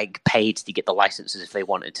easily like paid to get the licenses if they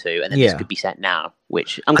wanted to, and then this could be set now,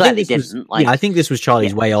 which I'm glad they didn't. I think this was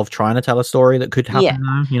Charlie's way of trying to tell a story that could happen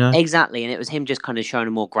now, you know? Exactly, and it was him just kind of showing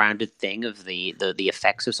a more grounded thing of the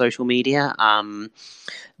effects of social media.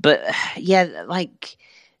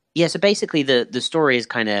 So basically the story is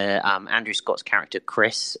kind of Andrew Scott's character,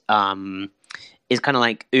 Chris, is kind of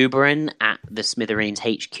like Ubering at the Smithereens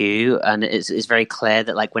HQ, and it's very clear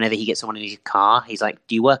that like whenever he gets someone in his car, he's like,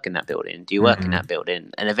 do you work in that building? Do you work in that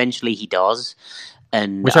building? And eventually he does.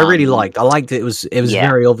 And which I really liked. I liked it was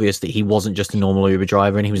very obvious that he wasn't just a normal Uber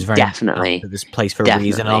driver, and he was very definitely at this place for a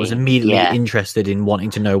reason. And I was immediately interested in wanting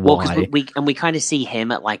to know why. Well, we kind of see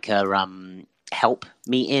him at like a help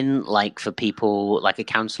meeting, like for people, like a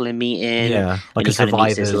counseling meeting, like a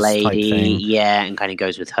survivors this lady, and kind of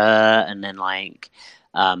goes with her, and then like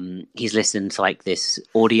he's listened to like this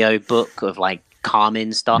audio book of like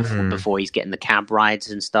calming stuff before he's getting the cab rides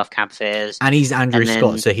and stuff, cab fares, and he's Andrew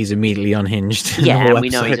Scott, so he's immediately unhinged. And we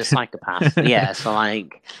know he's a psychopath. So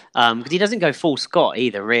like because he doesn't go full Scott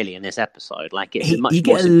either, really, in this episode. Like it's much you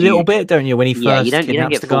more get a little bit, don't you, when he first you don't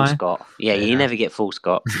get the full guy? Scott. You never get full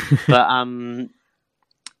Scott. But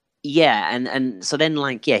and so then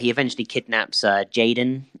like he eventually kidnaps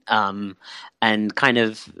Jaden, and kind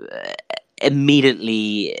of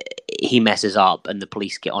immediately he messes up, and the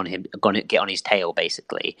police get on his tail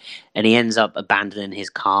basically, and he ends up abandoning his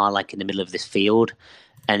car like in the middle of this field,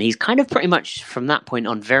 and he's kind of pretty much from that point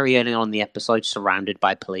on, very early on in the episode, surrounded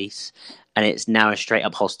by police, and it's now a straight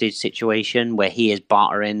up hostage situation where he is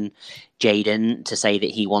bartering Jaden to say that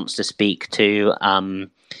he wants to speak to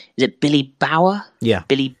is it Billy Bauer?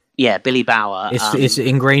 Billy Bauer. It's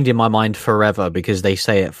ingrained in my mind forever because they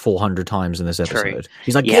say it 400 times in this episode.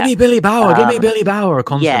 He's like, give me Billy Bauer, give me Billy Bauer,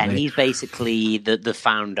 constantly. Yeah, and he's basically the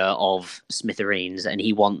founder of Smithereens, and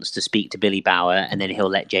he wants to speak to Billy Bauer, and then he'll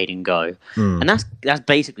let Jaden go. And that's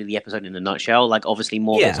basically the episode in a nutshell. Like, obviously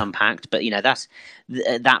more gets unpacked, but, you know, that's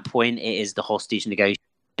at that point, it is the hostage negotiations.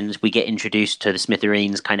 We get introduced to the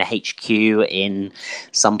Smithereens kind of HQ in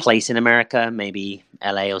some place in America, maybe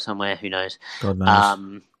LA or somewhere, who knows. God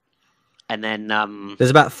knows. And then there's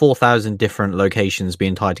about 4,000 different locations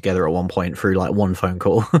being tied together at one point through like one phone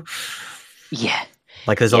call.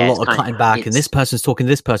 Like there's a lot of cutting back, and this person's talking to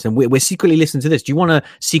this person. We're secretly listening to this. Do you want to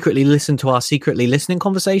secretly listen to our secretly listening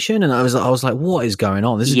conversation? And I was like, what is going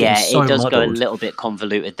on? This is getting so it does muddled. Go a little bit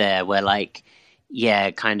convoluted there, where like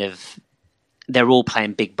kind of they're all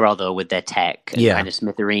playing Big Brother with their tech, and kind of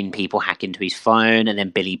Smithereen people hack into his phone, and then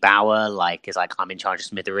Billy Bauer is like, I'm in charge of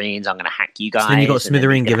Smithereens, I'm going to hack you guys. So then you got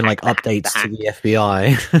Smithereen giving like updates to the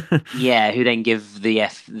FBI. Who then give the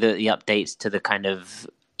updates to the kind of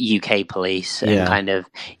UK police, and kind of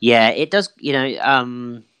it does, you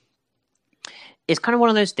know, it's kind of one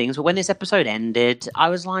of those things. But when this episode ended, I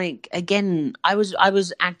was like, again, I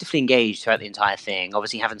was actively engaged throughout the entire thing.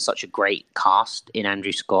 Obviously, having such a great cast in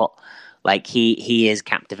Andrew Scott, like he is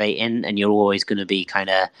captivating, and you're always going to be kind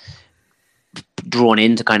of drawn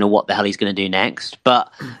into kind of what the hell he's going to do next.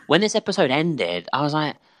 But when this episode ended, I was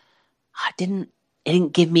like, it didn't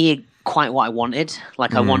give me quite what I wanted.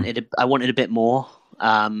 Like I wanted a bit more.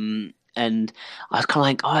 And I was kind of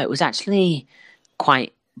like, oh, it was actually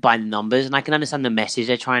quite by the numbers, and I can understand the message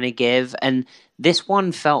they're trying to give. And this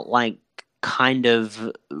one felt like kind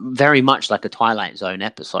of very much like a Twilight Zone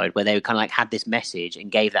episode, where they kind of like had this message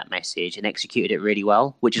and gave that message and executed it really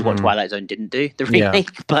well, which is what Twilight Zone didn't do, the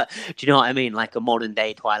remake. Yeah. But do you know what I mean? Like a modern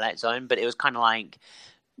day Twilight Zone. But it was kind of like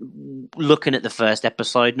looking at the first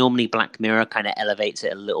episode. Normally Black Mirror kind of elevates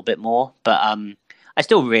it a little bit more, but I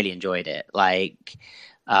still really enjoyed it. Like,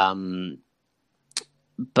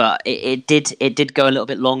 but it did go a little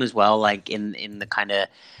bit long as well. Like in the kind of,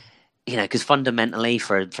 you know, because fundamentally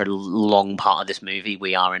for a long part of this movie,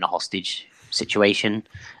 we are in a hostage situation,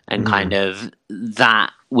 and kind of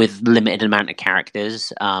that with limited amount of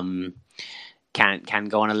characters can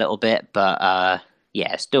go on a little bit, but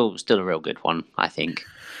yeah, still a real good one, I think.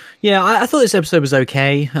 Yeah, I thought this episode was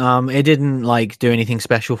okay. It didn't like do anything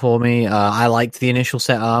special for me. I liked the initial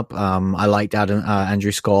setup. I liked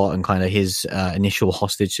Andrew Scott and kind of his initial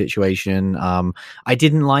hostage situation. I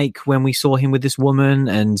didn't like when we saw him with this woman,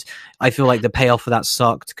 and I feel like the payoff for that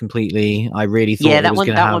sucked completely. I really thought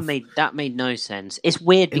that made no sense. It's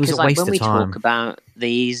weird because like when we talk about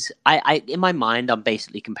these, I in my mind I'm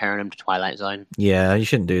basically comparing them to Twilight Zone. Yeah, you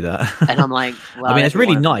shouldn't do that. And I'm like, well, I mean, it's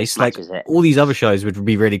really nice. Like all these other shows would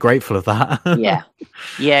be really grateful of that.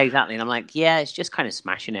 yeah, exactly. And I'm like, yeah, it's just kind of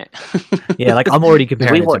smashing it. Yeah, like I'm already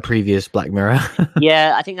comparing it to previous Black Mirror.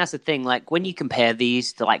 Yeah, I think that's the thing. Like when you compare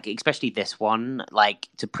these to like, especially this one, like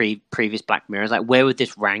to previous Black Mirrors, like where would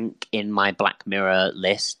this rank in my Black Mirror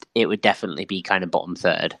list? It would definitely be kind of bottom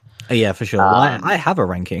third. Yeah, for sure. Well, I have a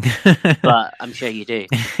ranking, but I'm sure you do.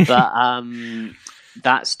 But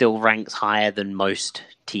that still ranks higher than most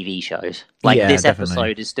TV shows. Like this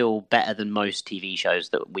episode is still better than most TV shows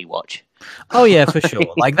that we watch. Oh yeah, for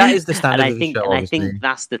sure. Like that is the standard. And I think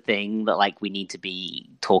that's the thing that like we need to be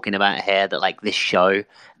talking about here. That like this show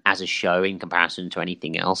as a show in comparison to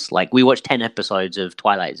anything else. Like we watched 10 episodes of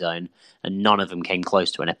Twilight Zone, and none of them came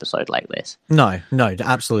close to an episode like this. No,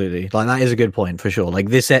 absolutely. Like that is a good point for sure. Like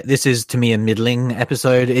this is to me a middling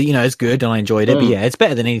episode. You know, it's good and I enjoyed it, but yeah, it's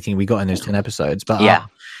better than anything we got in those 10 episodes. But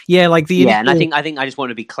and I think I just want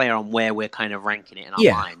to be clear on where we're kind of ranking it in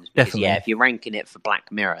our minds. Because, definitely. Yeah, if you're ranking it for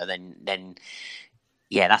Black Mirror, then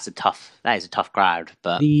yeah, that is a tough crowd.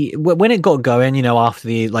 But when it got going, you know, after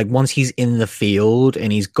once he's in the field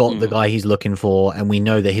and he's got the guy he's looking for, and we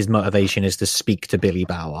know that his motivation is to speak to Billy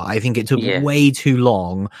Bauer, I think it took way too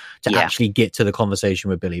long to actually get to the conversation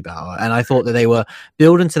with Billy Bauer. And I thought that they were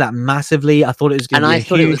building to that massively. I thought it was going to be a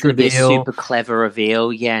huge reveal. Be a super clever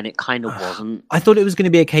reveal. Yeah, and it kind of wasn't. I thought it was going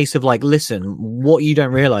to be a case of like, listen, what you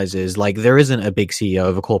don't realize is like there isn't a big CEO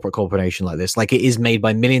of a corporation like this. Like it is made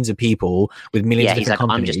by millions of people with millions of different companies.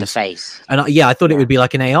 I'm just a face. And I thought it would be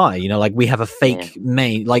like an AI, you know, like we have a fake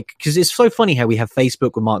main, like, because it's so funny how we have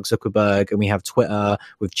Facebook with Mark Zuckerberg and we have Twitter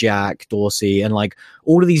with Jack Dorsey and like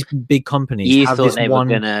all of these big companies. You thought they were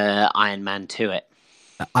going to Iron Man 2 it.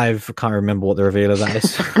 I can't remember what the reveal of that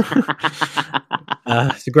is.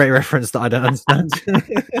 It's a great reference that I don't understand.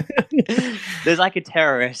 There's like a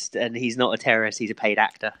terrorist, and he's not a terrorist, he's a paid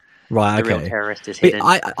actor. Right, the real terrorist is hidden.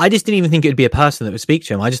 I just didn't even think it would be a person that would speak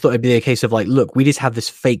to him. I just thought it'd be a case of like, look, we just have this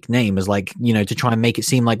fake name as like, you know, to try and make it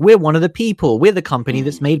seem like we're one of the people. We're the company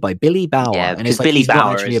that's made by Billy Bauer. Yeah, and it's like Billy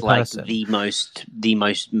Bauer is like the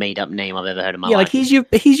most made up name I've ever heard in my life. Like he's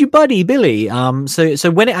your buddy, Billy. So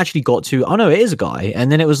when it actually got to, oh no, it is a guy, and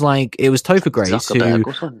then it was like it was Topher Grace who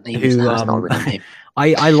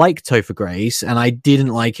I like Topher Grace, and I didn't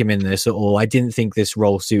like him in this at all. I didn't think this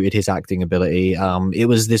role suited his acting ability. It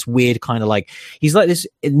was this weird kind of like, he's like this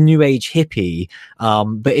new age hippie,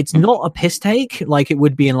 but it's not a piss take like it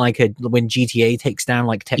would be in like when GTA takes down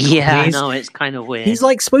like tech companies. Yeah, I know, it's kind of weird. He's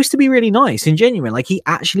like supposed to be really nice and genuine. Like he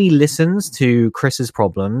actually listens to Chris's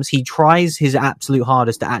problems. He tries his absolute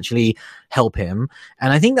hardest to actually help him.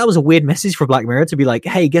 And I think that was a weird message for Black Mirror to be like,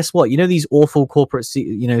 hey, guess what? You know, these awful corporations,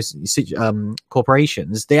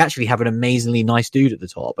 they actually have an amazingly nice dude at the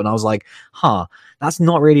top. And I was like, that's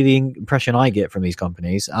not really the impression I get from these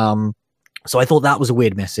companies. So I thought that was a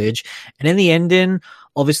weird message. And in the ending,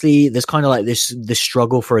 obviously there's kind of like this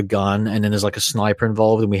struggle for a gun, and then there's like a sniper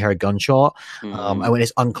involved, and we hear a gunshot, and when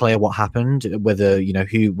it's unclear what happened, whether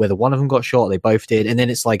whether one of them got shot or they both did, and then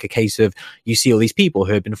it's like a case of you see all these people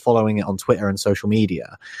who have been following it on Twitter and social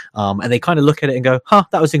media, and they kind of look at it and go, huh,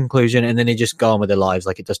 that was the conclusion, and then they just go on with their lives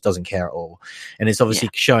like it just doesn't care at all. And it's obviously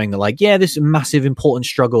showing that, like, this massive important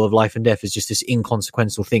struggle of life and death is just this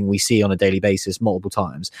inconsequential thing we see on a daily basis multiple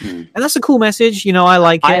times, and that's a cool message. I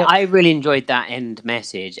like it. I really enjoyed that end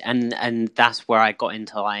message, and that's where I got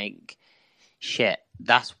into like, shit,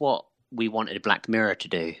 that's what we wanted Black Mirror to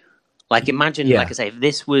do. Like, imagine, like I say, if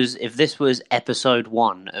this was episode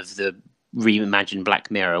 1 of the reimagined Black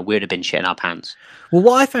Mirror, we'd have been shitting our pants. Well,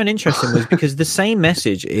 what I found interesting was because the same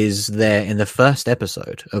message is there in the first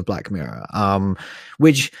episode of Black Mirror,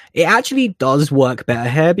 which it actually does work better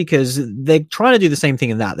here because they're trying to do the same thing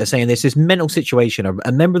in that. They're saying there's this mental situation.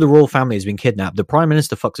 A member of the royal family has been kidnapped. The prime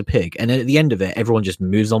minister fucks a pig. And then at the end of it, everyone just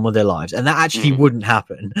moves on with their lives. And that actually wouldn't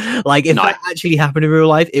happen. Like, if that actually happened in real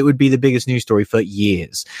life, it would be the biggest news story for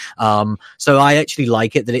years. So I actually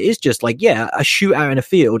like it that it is just like, a shootout in a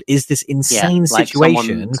field is this insane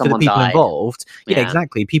situation for the people involved. Yeah,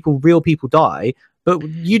 exactly. Real people die, but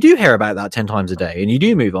you do hear about that 10 times a day, and you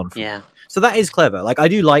do move on from it. So that is clever. Like, I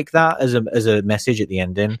do like that as a message at the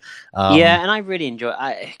ending. And I really enjoy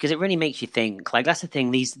it because it really makes you think. Like, that's the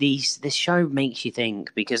thing. This show makes you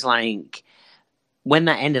think because, like, when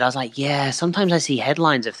that ended, I was like, sometimes I see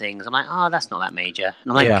headlines of things. I'm like, oh, that's not that major.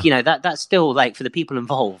 And I'm like, that's still, like, for the people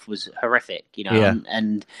involved was horrific,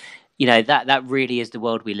 and that really is the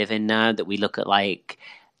world we live in now, that we look at, like,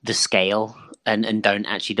 the scale and don't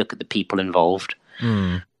actually look at the people involved.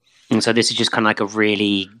 And so this is just kind of like a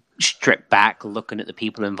really stripped back looking at the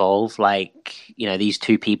people involved. Like, these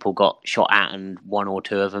 2 people got shot at and 1 or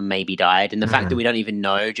 2 of them maybe died. And the fact that we don't even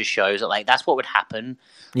know just shows that, like, that's what would happen.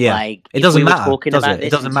 Yeah. Like, it doesn't matter, does it?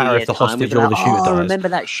 It doesn't matter if the hostage or the shooter dies. Remember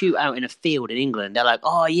that shootout in a field in England? They're like,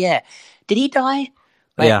 oh, yeah. Did he die?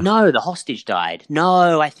 Like, no, the hostage died.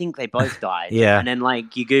 No, I think they both died. And then,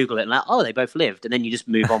 like, you Google it and like, oh, they both lived. And then you just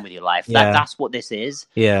move on with your life. That's what this is.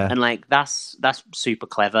 And, like, that's super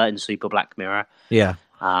clever and super Black Mirror.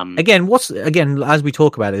 Again, as we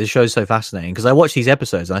talk about it, the show's so fascinating because I watch these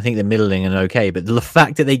episodes and I think they're middling and okay, but the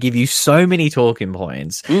fact that they give you so many talking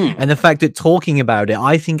points and the fact that talking about it,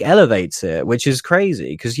 I think elevates it, which is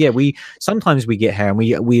crazy because we sometimes we get here and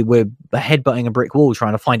we're headbutting a brick wall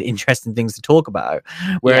trying to find interesting things to talk about,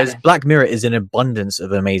 whereas Black Mirror is an abundance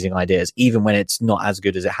of amazing ideas, even when it's not as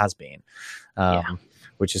good as it has been.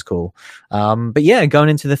 Which is cool. But going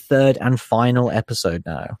into the 3rd and final episode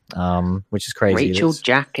now, which is crazy. Rachel,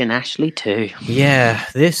 Jack, and Ashley too.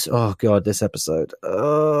 This episode.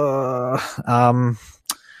 Do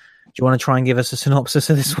you want to try and give us a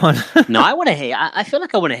synopsis of this one? No, I want to hear. I feel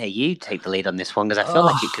like I want to hear you take the lead on this one because I feel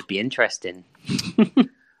like it could be interesting.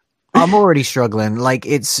 I'm already struggling. Like,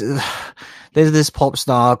 it's there's this pop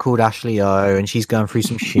star called Ashley O, and she's going through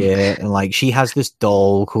some shit, and like she has this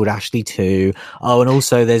doll called Ashley 2. Oh, and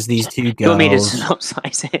also there's these 2 girls. You want me to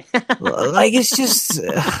synopsize it? Like, it's just.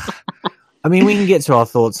 I mean, we can get to our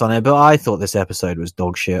thoughts on it, but I thought this episode was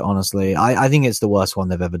dog shit, honestly. I think it's the worst one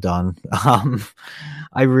they've ever done.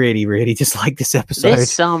 I really, really dislike this episode.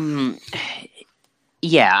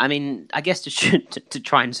 I mean, I guess to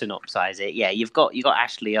try and synopsize it, you've got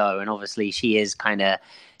Ashley O, and obviously she is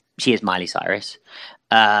Miley Cyrus,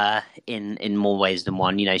 in more ways than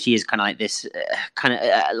one. She is kind of like this,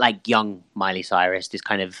 like young Miley Cyrus, this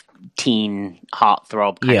kind of teen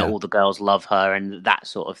heartthrob, kind of all the girls love her and that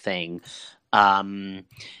sort of thing. And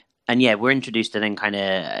we're introduced to then kind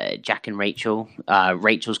of Jack and Rachel.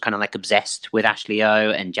 Rachel's kind of like obsessed with Ashley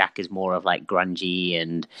O, and Jack is more of like grungy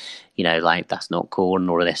and, like that's not cool and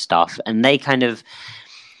all of this stuff. And they kind of,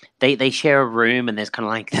 they share a room, and there's kind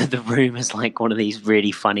of like the room is like one of these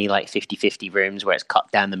really funny like 50-50 rooms where it's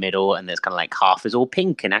cut down the middle, and there's kind of like half is all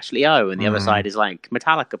pink and Ashley O, and the other side is like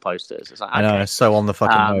Metallica posters. It's like, I know, it's so on the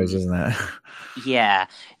fucking nose, isn't it?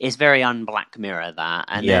 It's very un-Black Mirror, that.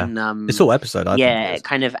 And then this whole episode, I think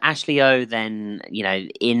kind of Ashley O then,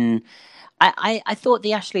 I thought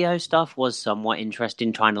the Ashley O stuff was somewhat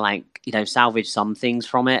interesting, trying to like, salvage some things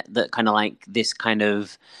from it, that kind of like this kind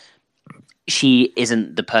of, she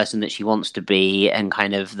isn't the person that she wants to be, and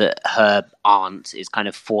kind of that her aunt is kind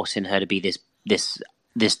of forcing her to be this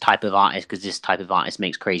type of artist because this type of artist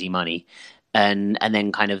makes crazy money, and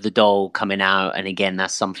then kind of the doll coming out, and again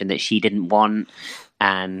that's something that she didn't want,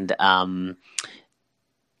 and kind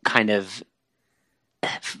of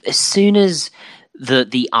as soon as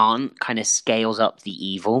the aunt kind of scales up the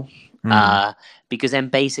evil, because then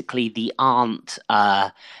basically the aunt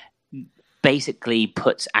basically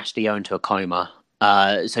puts Ashley O into a coma,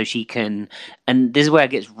 so she can, and this is where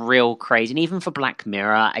it gets real crazy. And even for Black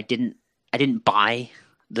Mirror, I didn't buy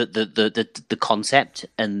the concept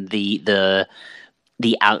and the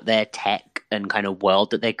out there tech and kind of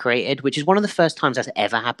world that they created, which is one of the first times that's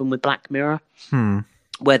ever happened with Black Mirror,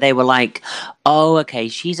 where they were like, "Oh, okay,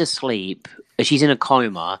 she's asleep, she's in a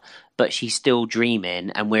coma, but she's still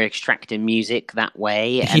dreaming, and we're extracting music that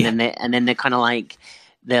way." And then they're kind of like.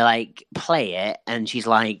 They're like, play it, and she's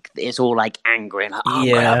like, it's all like angry, and like, I'm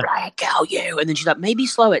gonna like kill you, and then she's like, maybe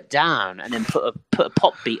slow it down, and then put a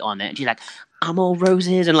pop beat on it, and she's like, I'm all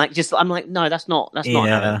roses, and like, just I'm like, no, that's not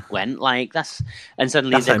how it went, like that's, and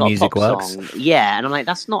suddenly they've got a pop song, and I'm like,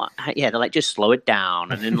 that's not, they're like, just slow it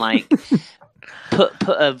down, and then like put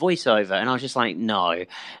a voiceover, and I was just like, no,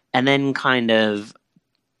 and then kind of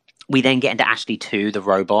we then get into Ashley 2, the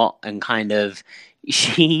robot, and kind of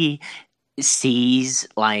she sees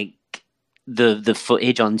like the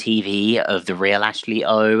footage on TV of the real Ashley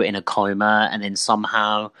O in a coma, and then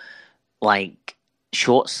somehow like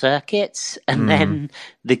short circuits, and then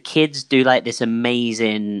the kids do like this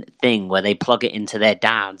amazing thing where they plug it into their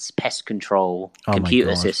dad's pest control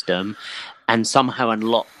computer system and somehow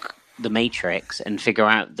unlock the Matrix and figure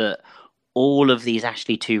out that all of these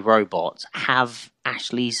Ashley 2 robots have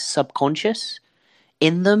Ashley's subconscious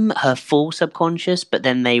in them, her full subconscious, but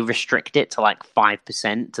then they restrict it to like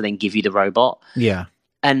 5% to then give you the robot. Yeah.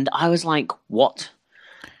 And I was like, what?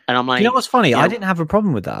 And I'm like, you know what's funny? I didn't have a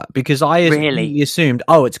problem with that because I assumed,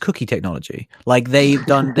 it's cookie technology. Like they've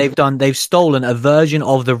stolen a version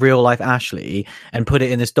of the real life Ashley and put it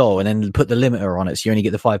in this doll and then put the limiter on it. So you only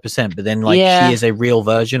get the 5%, but then she is a real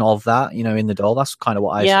version of that, in the doll. That's kind of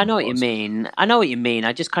what I I know what you mean.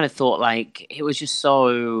 I just kind of thought like, it was just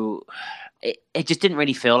so... It just didn't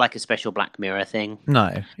really feel like a special Black Mirror thing.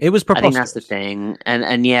 No, it was preposterous. I think that's the thing.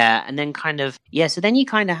 And then kind of, so then you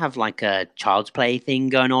kind of have like a Child's Play thing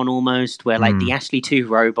going on almost, where like the Ashley 2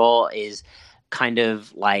 robot is kind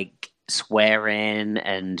of like swearing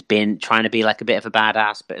and trying to be like a bit of a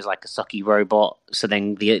badass, but is like a sucky robot. So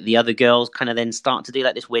then the other girls kind of then start to do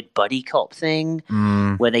like this weird buddy cop thing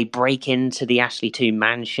where they break into the Ashley 2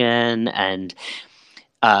 mansion, and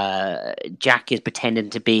Jack is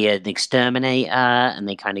pretending to be an exterminator, and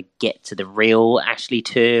they kind of get to the real Ashley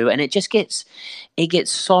 2, and it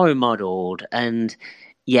gets so muddled. And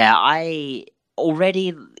I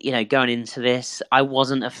already, going into this, I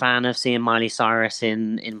wasn't a fan of seeing Miley Cyrus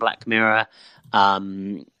in Black Mirror.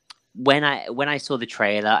 When I saw the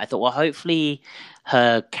trailer, I thought, well, hopefully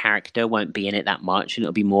her character won't be in it that much, and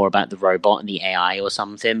it'll be more about the robot and the AI or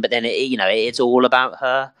something. But then it's all about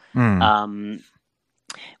her.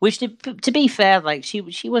 Which, to be fair, like she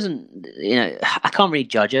wasn't, I can't really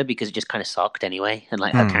judge her because it just kind of sucked anyway, and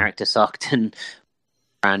like her character sucked, and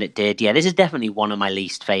around it did. Yeah, this is definitely one of my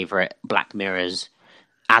least favorite Black Mirrors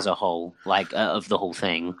as a whole, like of the whole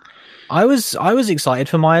thing. I was excited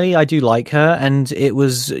for Miley. I do like her, and it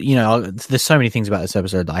was, there's so many things about this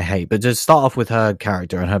episode that I hate, but to start off with her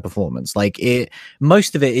character and her performance, like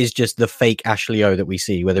most of it is just the fake Ashley O that we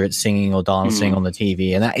see, whether it's singing or dancing on the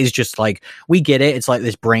TV, and that is just like, we get it. It's like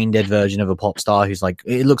this brain dead version of a pop star who's like,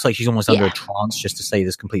 it looks like she's almost under a trance just to say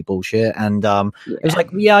this complete bullshit. And it was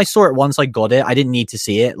like, I saw it once, I got it. I didn't need to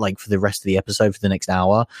see it like for the rest of the episode for the next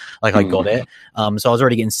hour. Like I got it. So I was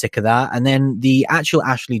already getting sick of that. And then the actual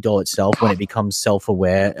Ashley doll itself, when it becomes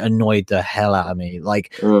self-aware, annoyed the hell out of me,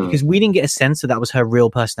 like because we didn't get a sense that was her real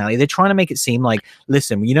personality. They're trying to make it seem like,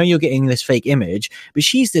 listen, you're getting this fake image, but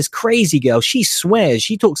she's this crazy girl, she swears,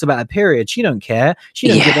 she talks about her period, she don't care, she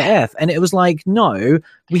don't give a F. And it was like, no,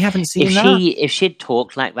 we haven't seen that. If she'd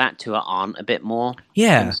talked like that to her aunt a bit more,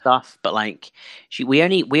 and stuff, but like we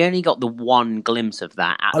only got the one glimpse of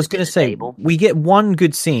that. I was going to say, we get one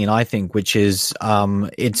good scene, I think, which is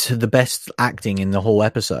it's the best acting in the whole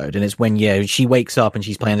episode, and it's when she wakes up and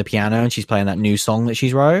she's playing the piano and she's playing that new song that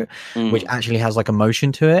she's wrote, which actually has like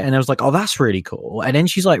emotion to it, and I was like, oh, that's really cool. And then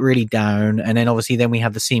she's like really down, and then obviously then we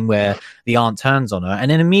have the scene where the aunt turns on her, and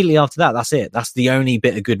then immediately after that, that's it. That's the only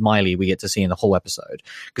bit of good Miley we get to see in the whole episode,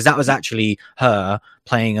 because that was actually her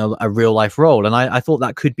playing a real life role. And I thought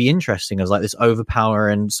that could be interesting as like this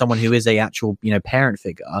overpowering someone who is a actual, parent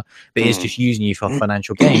figure, but is just using you for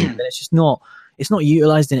financial gain. But it's just not, it's not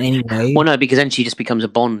utilized in any way. Well, no, because then she just becomes a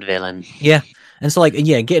Bond villain. Yeah. And so, like,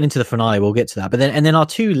 yeah, getting into the finale, we'll get to that. But then our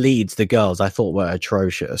two leads, the girls, I thought were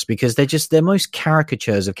atrocious because they're most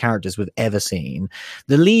caricatures of characters we've ever seen.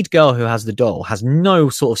 The lead girl who has the doll has no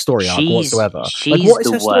sort of story arc whatsoever. Like, what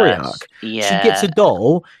is her story arc? Yeah. She gets a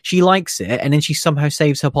doll, she likes it, and then she somehow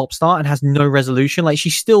saves her pop star and has no resolution. Like,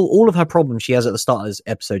 she's still, all of her problems she has at the start of this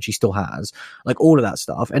episode, she still has. Like, all of that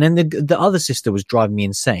stuff. And then the other sister was driving me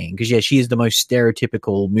insane because, yeah, she is the most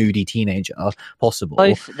stereotypical, moody teenager possible.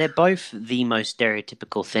 They're both the most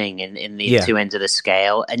stereotypical thing in the two ends of the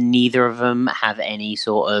scale, and neither of them have any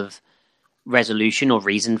sort of resolution or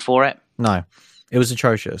reason for it. No, it was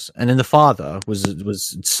atrocious. And then the father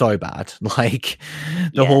was so bad. Like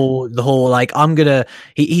the whole like,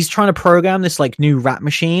 he's trying to program this like new rat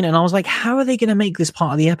machine, and I was like, how are they going to make this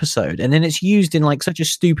part of the episode? And then it's used in like such a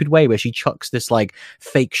stupid way where she chucks this like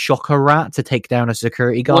fake shocker rat to take down a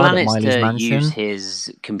security guard at Miley's mansion. Use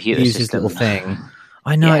his computer system. His little thing.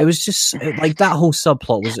 I know, it was just like that whole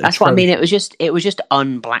subplot was. That's what I mean. It was just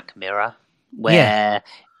un-Black Mirror, where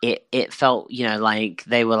it felt, you know, like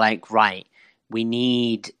they were like, right, we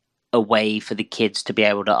need a way for the kids to be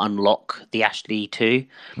able to unlock the Ashley 2.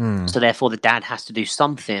 So therefore, the dad has to do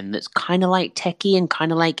something that's kind of like techie and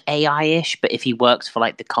kind of like AI-ish. But if he works for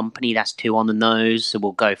like the company, that's too on the nose. So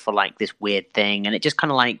we'll go for like this weird thing, and it just kind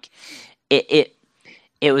of like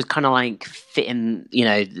it was kind of like fitting, you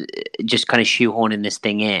know, just kind of shoehorning this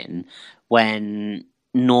thing in when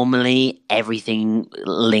normally everything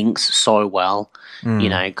links so well, you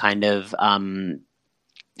know, kind of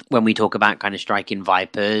when we talk about kind of Striking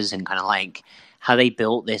Vipers and kind of like how they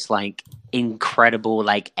built this like incredible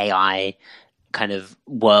like AI kind of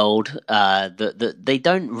world that they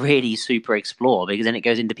don't really super explore, because then it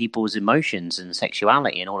goes into people's emotions and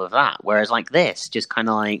sexuality and all of that. Whereas like this just kind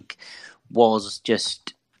of like was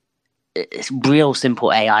just it's real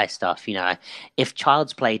simple AI stuff, you know. If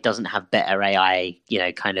Child's Play doesn't have better AI, you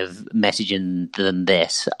know, kind of messaging than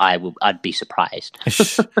this, I'd be surprised.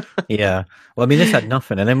 Yeah. Well, I mean, this had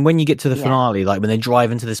nothing. And then when you get to the finale, like when they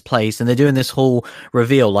drive into this place and they're doing this whole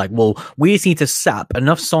reveal, like, well, we just need to sap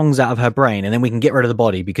enough songs out of her brain and then we can get rid of the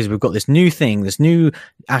body because we've got this new thing, this new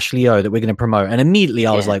Ashley O that we're going to promote. And immediately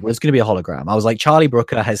I was like, well, it's going to be a hologram. I was like, Charlie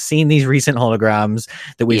Brooker has seen these recent holograms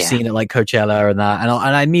that we've seen at like Coachella and that. And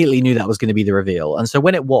I immediately knew that was going to be the reveal. And so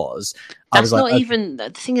when it was, I was like, even the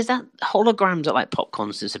thing is that holograms at like pop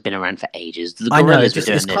concerts have been around for ages. The Gorillaz were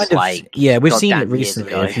doing this like we've seen it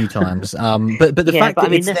recently a few times. But the fact that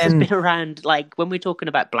this has been around, like when we're talking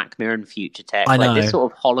about Black Mirror and future tech, like this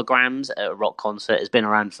sort of holograms at a rock concert has been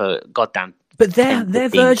around for goddamn. But their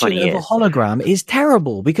version of a hologram is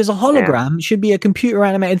terrible because a hologram should be a computer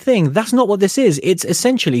animated thing. That's not what this is. It's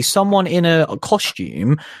essentially someone in a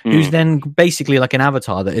costume who's then basically like an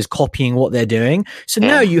avatar that is copying what they're doing. So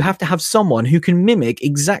now you have to have someone who can mimic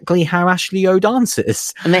exactly how Ashley O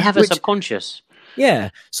dances. And they have a subconscious. Yeah.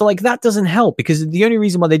 So like that doesn't help because the only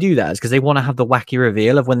reason why they do that is because they want to have the wacky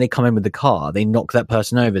reveal of when they come in with the car, they knock that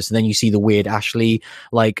person over. So then you see the weird Ashley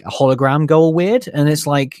like hologram go all weird. And it's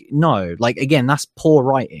like, no, like again, that's poor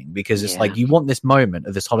writing because it's like you want this moment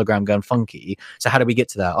of this hologram going funky. So how do we get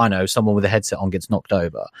to that? I know someone with a headset on gets knocked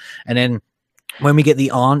over. And then when we get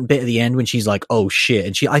the aunt bit at the end when she's like, oh shit,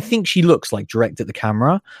 and I think she looks like direct at the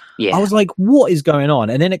camera. I was like, what is going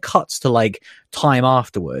on? And then it cuts to like time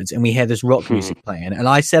afterwards and we hear this rock music playing, and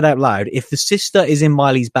I said out loud, if the sister is in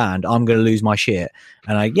Miley's band, I'm gonna lose my shit.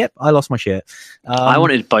 And I lost my shit. I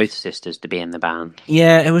wanted both sisters to be in the band.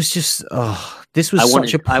 Yeah, it was just this was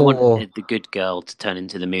I wanted the good girl to turn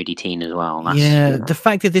into the moody teen as well. The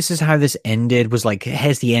fact that this is how this ended was like,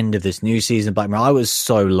 here's the end of this new season of Black Mirror. I was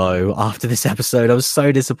so low after this episode. I was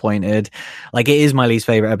so disappointed. Like, it is my least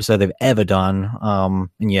favorite episode they've ever done. And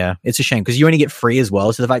yeah, it's a shame because you only get 3 as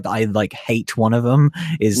well. So the fact that I like hate one of them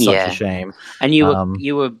is such a shame. And you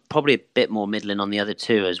were probably a bit more middling on the other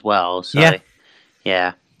 2 as well. So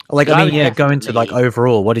yeah. Like, I mean, going to like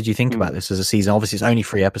overall, what did you think about this as a season? Obviously, it's only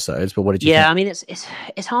 3 episodes, but what did you think? I mean,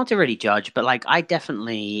 it's hard to really judge, but like, I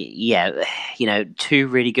definitely, you know, 2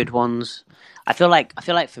 really good ones. I feel like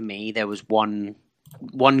for me, there was one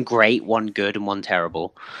great, one good, and one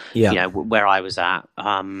terrible. Yeah, you know, where I was at.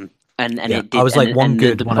 I was like one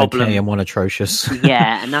good, one okay, and one atrocious.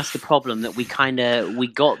 And that's the problem, that we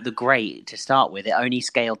got the great to start with. It only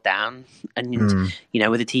scaled down, and you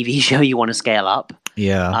know, with a TV show, you want to scale up.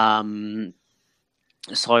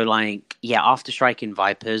 So like, after Striking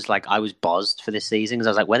Vipers, like I was buzzed for this season because I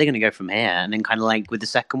was like, where are they going to go from here? And then kind of like with the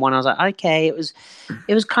second one, I was like, okay, it was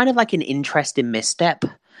kind of like an interesting misstep.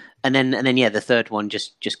 And then the third one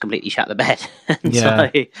just completely shut the bed. So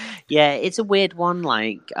it's a weird one.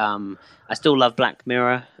 Like, I still love Black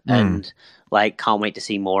Mirror, and Like, can't wait to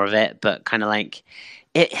see more of it. But kind of like,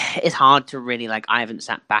 it's hard to really, like, I haven't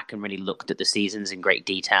sat back and really looked at the seasons in great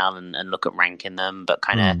detail and look at ranking them. But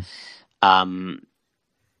kind of,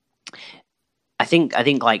 I think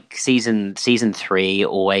like season 3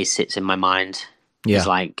 always sits in my mind. Yeah, it's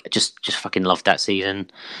like just fucking loved that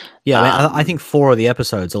season. Yeah, I think 4 of the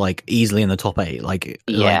episodes are like easily in the top 8. Like,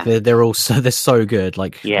 they're all they're so good.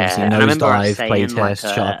 Like, obviously, Nosedive, Playtest,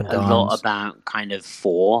 Shut Up and Dance. A lot about kind of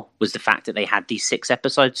 4 was the fact that they had these 6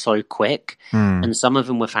 episodes so quick, and some of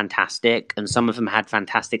them were fantastic, and some of them had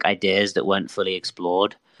fantastic ideas that weren't fully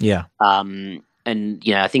explored. Yeah, and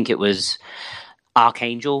I think it was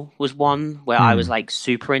Archangel was one where I was like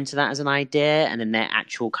super into that as an idea, and then their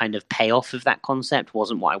actual kind of payoff of that concept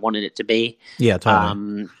wasn't what I wanted it to be. Yeah,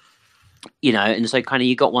 totally. And so kind of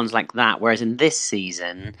you got ones like that. Whereas in this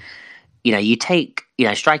season, you take,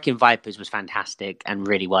 Striking Vipers was fantastic and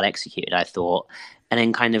really well executed, I thought. And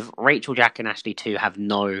then kind of Rachel, Jack, and Ashley 2 have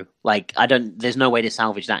there's no way to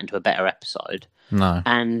salvage that into a better episode. No.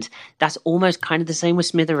 And that's almost kind of the same with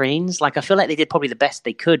Smithereens. Like, I feel like they did probably the best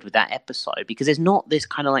they could with that episode, because there's not this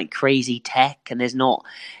kind of like crazy tech, and there's not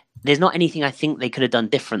anything I think they could have done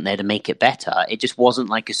different there to make it better. It just wasn't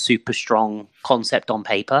like a super strong concept on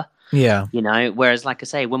paper. Yeah. Whereas, like I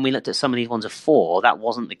say, when we looked at some of these ones of 4, that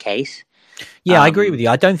wasn't the case. Yeah, I agree with you.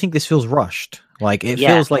 I don't think this feels rushed. Like, it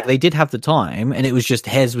feels like they did have the time, and it was just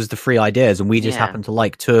Hez was the 3 ideas, and we just happened to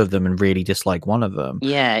like 2 of them and really dislike one of them.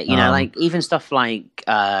 Yeah, like even stuff like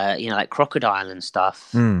like Crocodile and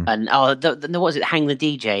stuff, and what was it? Hang the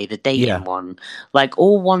DJ, the dating one, like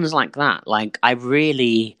all ones like that. Like, I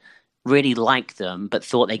really liked them, but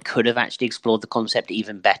thought they could have actually explored the concept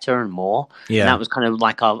even better and more. Yeah, and that was kind of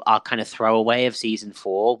like our kind of throwaway of season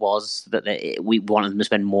 4 was that we wanted them to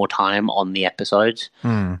spend more time on the episodes.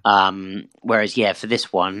 Whereas, for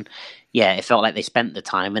this one, it felt like they spent the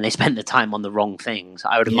time, and they spent the time on the wrong things.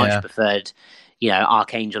 I would have much preferred,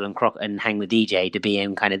 Archangel and Hang the DJ to be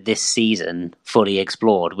in kind of this season fully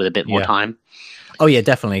explored with a bit more time. Oh yeah,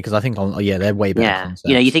 definitely. Because I think they're way better. Yeah, concepts.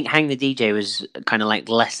 You think Hang the DJ was kind of like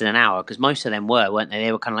less than an hour, because most of them weren't they?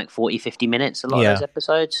 They were kind of like 40-50 minutes. A lot of those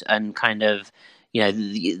episodes, and kind of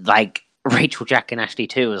like Rachel, Jack, and Ashley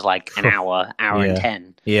 2 was like an hour and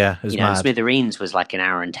 10. Yeah, it was mad. Smithereens was like an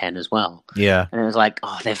hour and 10 as well. Yeah, and it was like,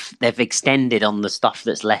 they've extended on the stuff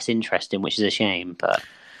that's less interesting, which is a shame, but.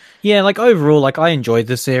 Yeah, like overall, like I enjoyed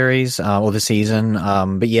the series or the season,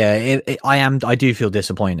 but I do feel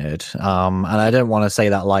disappointed, and I don't want to say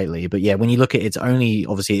that lightly. But when you look at it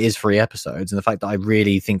is 3 episodes, and the fact that I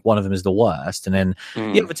really think one of them is the worst, and then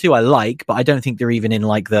the other 2 I like, but I don't think they're even in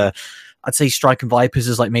like I'd say Striking Vipers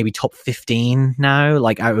is like maybe top 15 now,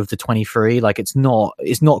 like out of the 23. Like it's not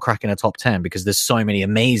cracking a top 10 because there's so many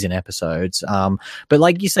amazing episodes. But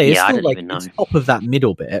like you say, it's still like it's top of that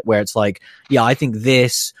middle bit where it's like, I think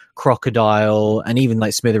this, Crocodile, and even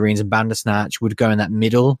like Smithereens and Bandersnatch would go in that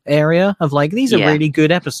middle area of like, these are really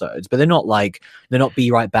good episodes, but they're not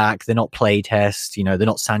Be Right Back, they're not Playtest, they're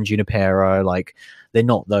not San Junipero, like they're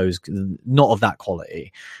not of that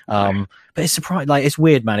quality. But it's surprising, like it's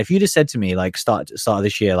weird, man. If you'd have said to me like start of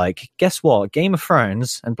this year, like guess what, Game of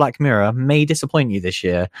Thrones and Black Mirror may disappoint you this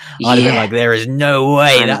year, I'd have been like, there is no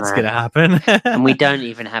way that's gonna happen. And we don't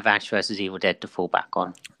even have Ash versus Evil Dead to fall back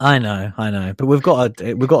on. I know, but we've got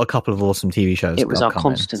a couple of awesome TV shows. It was our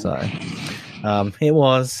constant. So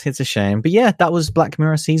it's a shame, but that was Black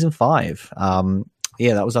Mirror season 5. That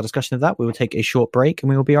was our discussion of that. We will take a short break and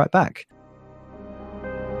we will be right back.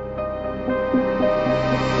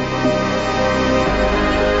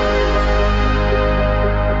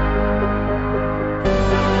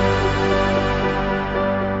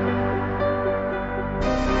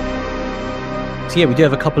 So we do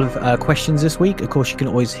have a couple of questions this week. Of course, you can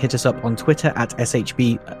always hit us up on Twitter at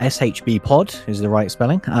SHBpod is the right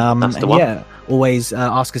spelling. That's the one. Always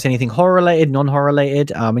ask us anything horror related, non-horror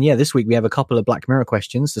related. This week we have a couple of Black Mirror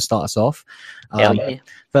questions to start us off.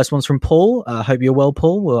 First one's from Paul. Hope you're well,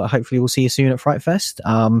 Paul. Hopefully we'll see you soon at Fright Fest.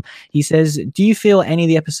 He says, do you feel any of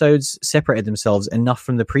the episodes separated themselves enough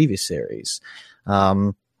from the previous series?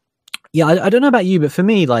 I don't know about you, but for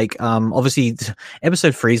me, like, obviously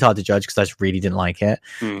episode 3 is hard to judge because I just really didn't like it.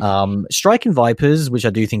 Striking Vipers, which I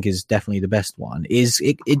do think is definitely the best one,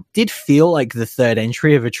 it did feel like the third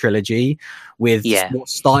entry of a trilogy with what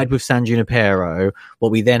started with San Junipero,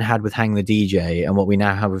 what we then had with Hang the DJ, and what we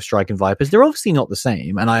now have with Striking Vipers. They're obviously not the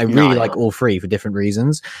same, and I really like all 3 for different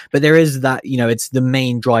reasons, but there is that, it's the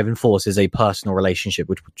main driving force is a personal relationship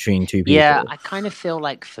between 2 people. Yeah, I kind of feel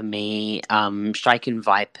like for me, Striking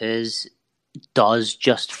Vipers does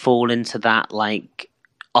just fall into that like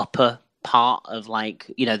upper part of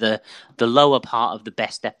like, you know, the lower part of the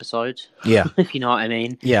best episodes. Yeah. If you know what I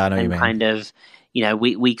mean. Yeah, I know what you And mean. kind of, you know,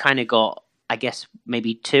 we kind of got, I guess,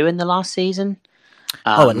 maybe 2 in the last season.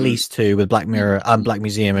 At least 2 with Black Mirror, Black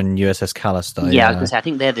Museum, and USS Callister. Yeah, I was gonna say, I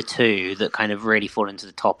think they're the 2 that kind of really fall into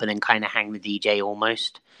the top, and then kind of hang the DJ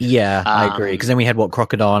almost. Yeah, I agree. Because then we had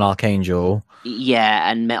Crocodile and Archangel. Yeah,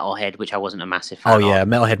 and Metalhead, which I wasn't a massive fan. Oh yeah,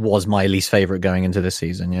 Metalhead was my least favorite going into this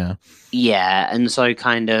season. Yeah. Yeah, and so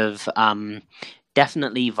kind of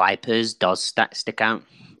definitely Vipers does stick out.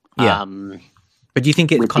 Yeah. But do you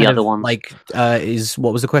think it kind of like is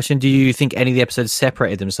what was the question? Do you think any of the episodes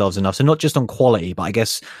separated themselves enough? So not just on quality, but I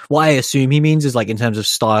guess what I assume he means is like in terms of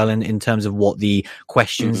style and in terms of what the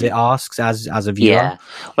questions it asks as a viewer. Yeah,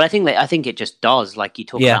 well, I think it just does. Like you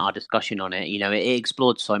talk about our discussion on it, you know, it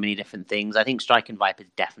explored so many different things. I think Striking Vipers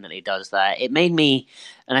definitely does that. It made me,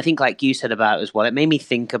 and I think like you said about as well, it made me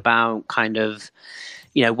think about kind of,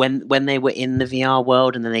 you know, when they were in the VR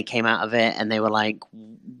world and then they came out of it and they were like,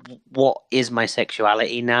 what is my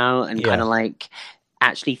sexuality now? And kind of like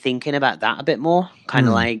actually thinking about that a bit more, kind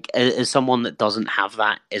of like as someone that doesn't have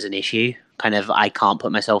that as an issue, kind of, I can't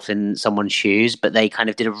put myself in someone's shoes, but they kind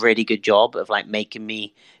of did a really good job of like making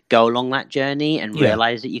me go along that journey and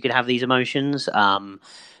realize that you could have these emotions.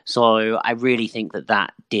 So I really think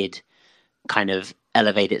that did kind of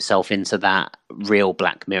elevate itself into that real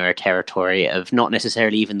Black Mirror territory of not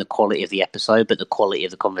necessarily even the quality of the episode, but the quality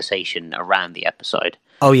of the conversation around the episode.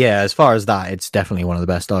 Oh yeah, as far as that, it's definitely one of the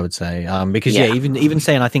best, I would say. Because even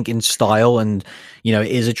saying, I think in style, and you know,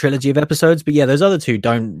 it is a trilogy of episodes, but yeah, those other 2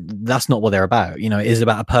 that's not what they're about. You know, it is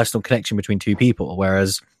about a personal connection between 2 people,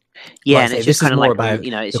 whereas and it's just kind of like, about,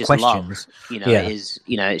 you know, it's just questions. Love. You know, it is,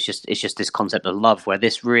 you know, it's just this concept of love, where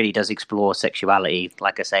this really does explore sexuality,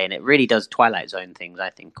 like I say, and it really does Twilight Zone things,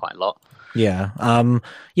 I think, quite a lot. Yeah.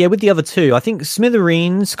 With the other 2, I think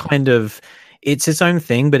Smithereens kind of, it's its own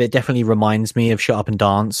thing, but it definitely reminds me of Shut Up and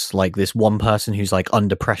Dance, like this one person who's like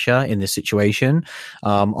under pressure in this situation.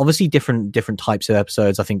 Obviously different types of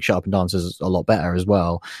episodes. I think Shut Up and Dance is a lot better as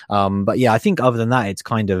well. But yeah, I think other than that, it's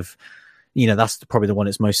kind of, you know, that's probably the one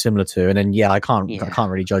it's most similar to. And then I can't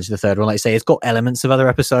really judge the third one. Like I say, it's got elements of other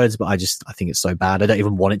episodes, but I think it's so bad. I don't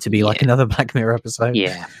even want it to be like another Black Mirror episode.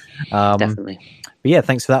 Yeah, definitely. But yeah,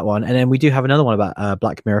 thanks for that one. And then we do have another one about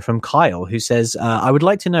Black Mirror from Kyle, who says, I would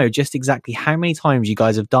like to know just exactly how many times you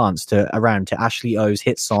guys have danced around to Ashley O's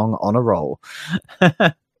hit song On a Roll.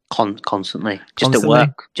 Constantly. Just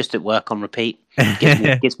at work on repeat.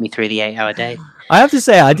 Gets me through the 8-hour day. I have to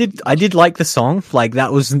say, I did like the song. Like,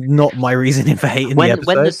 that was not my reasoning for hating the episode.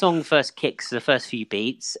 When the song first kicks, the first few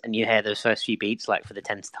beats, and you hear those first few beats, like for the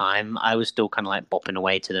 10th time, I was still kind of like bopping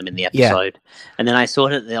away to them in the episode. And then I saw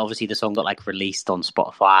that obviously the song got like released on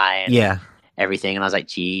Spotify. And everything, and I was like,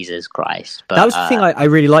 Jesus Christ. But that was the thing I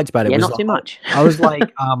really liked about it. Yeah, was not too much. I was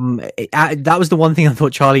like, that was the one thing I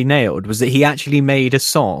thought Charlie nailed, was that he actually made a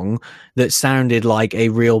song that sounded like a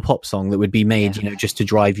real pop song that would be made, you know, just to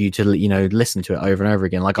drive you to, you know, listen to it over and over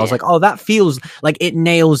again. Like, I was like, oh, that feels like it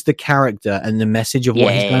nails the character and the message of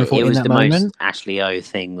what he's going for in that moment. It was the most Ashley O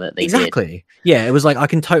thing that they did. Yeah, it was like, I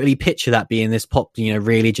can totally picture that being this pop, you know,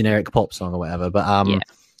 really generic pop song or whatever. But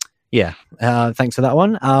thanks for that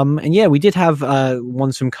one. And we did have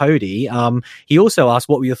ones from Cody. He also asked,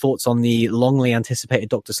 what were your thoughts on the longly anticipated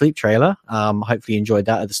Dr. Sleep trailer? Hopefully you enjoyed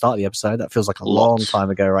that at the start of the episode. That feels like a long time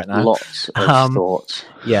ago right now. Lots of thoughts.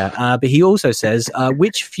 But he also says,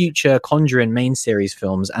 which future Conjuring main series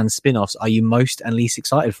films and spin-offs are you most and least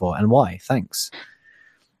excited for, and why? Thanks.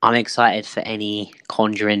 I'm excited for any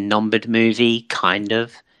Conjuring numbered movie, kind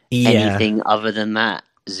of. Anything other than that,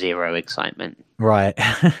 zero excitement. Right.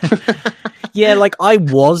 Yeah, like I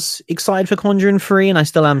was excited for Conjuring 3, and I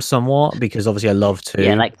still am somewhat, because obviously I love 2.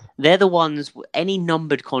 Yeah, like they're the ones, any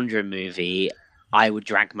numbered Conjuring movie I would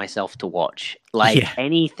drag myself to watch. Like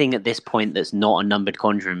anything at this point that's not a numbered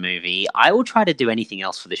Conjuring movie, I will try to do anything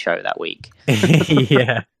else for the show that week.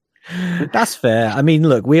 Yeah. That's fair. I mean,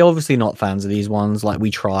 look, we're obviously not fans of these ones. Like,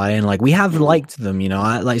 we try, and like we have liked them, you know.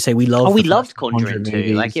 Like I say, we loved Conjuring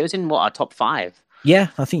 2. Like, it was in our top 5. Yeah,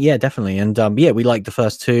 I think definitely, and we like the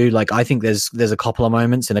first 2. Like, I think there's a couple of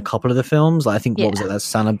moments in a couple of the films. Like, I think what was it,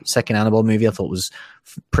 that second Annabelle movie? I thought was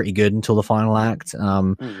pretty good until the final act.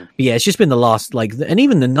 But yeah, it's just been the last, like, and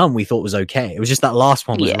even The Nun we thought was okay. It was just that last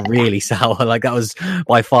one was really sour. Like, that was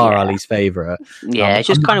by far our least favorite. Yeah, it's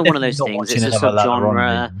just kind of one of those things. It's a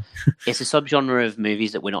subgenre. It's a subgenre of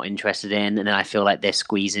movies that we're not interested in, and then I feel like they're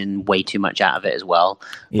squeezing way too much out of it as well.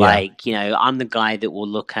 Like, you know, I'm the guy that will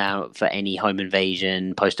look out for any home invasion,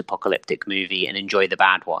 post-apocalyptic movie and enjoy the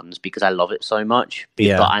bad ones because I love it so much.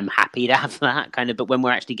 But I'm happy to have that kind of. But when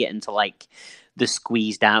we're actually getting to like the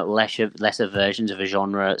squeezed out lesser versions of a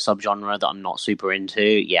subgenre that I'm not super into,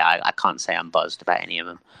 yeah, I can't say I'm buzzed about any of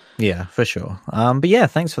them. Yeah, for sure. But yeah,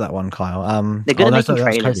 thanks for that one, Kyle. They're good at making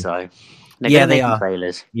trailers, though. They are.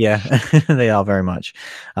 Trailers. Yeah, they are very much.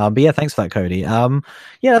 But yeah, thanks for that, Cody. Yeah,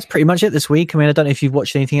 that's pretty much it this week. I mean, I don't know if you've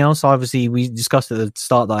watched anything else. Obviously, we discussed at the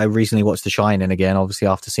start that I recently watched The Shining again, obviously,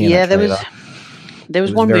 after seeing that trailer. There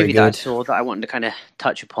was one movie that I saw that I wanted to kind of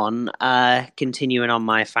touch upon. Continuing on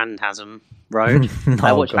my Phantasm road,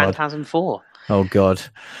 I watched Phantasm 4. Oh, God.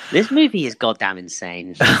 This movie is goddamn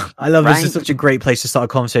insane. I love this. Is such a great place to start a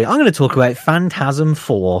conversation. I'm going to talk about Phantasm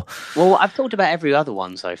 4. Well, I've talked about every other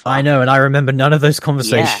one so far. I know, and I remember none of those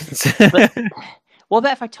conversations. Yeah. But what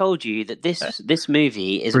about if I told you that this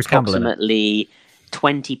movie is Bruce approximately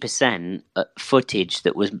 20% footage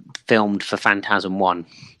that was filmed for Phantasm 1?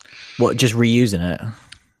 What, just reusing it?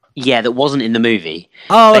 Yeah, that wasn't in the movie.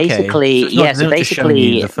 Oh, okay. Basically, so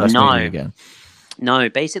basically, movie again. No,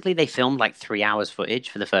 basically they filmed like 3 hours footage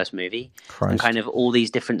for the first movie. Christ. And kind of all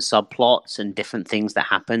these different subplots and different things that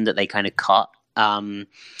happened that they kind of cut.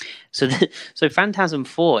 So Phantasm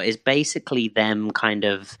 4 is basically them kind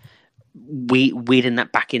of weeding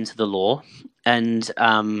that back into the lore. And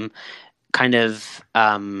one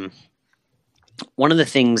of the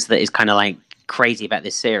things that is kind of like crazy about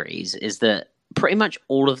this series is that pretty much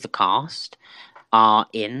all of the cast are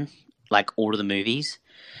in like all of the movies.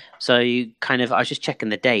 So I was just checking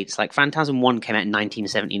the dates. Like Phantasm 1 came out in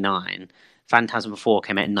 1979. Phantasm 4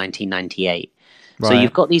 came out in 1998. Right. So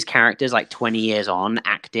you've got these characters like 20 years on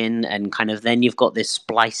acting, and kind of then you've got this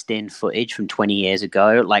spliced in footage from 20 years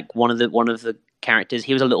ago. Like one of the characters,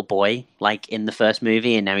 he was a little boy like in the first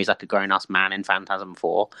movie, and now he's like a grown-ass man in Phantasm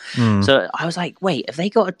 4. So I was like, wait, have they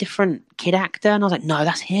got a different kid actor? And I was like, no,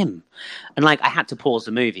 that's him. And like I had to pause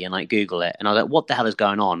the movie and like Google it, and I was like, what the hell is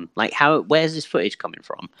going on? Like, where's this footage coming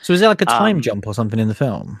from? So is there like a time jump or something in the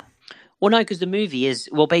film? Well, no, because the movie is,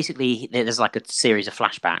 basically there's like a series of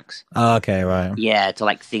flashbacks. Oh, okay, right. Yeah, to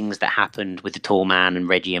like things that happened with the tall man and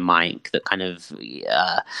Reggie and Mike that kind of,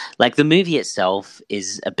 like the movie itself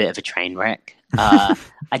is a bit of a train wreck. I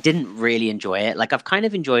didn't really enjoy it. Like I've kind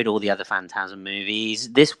of enjoyed all the other Phantasm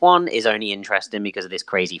movies. This one is only interesting because of this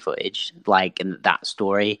crazy footage, like in that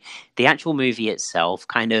story. The actual movie itself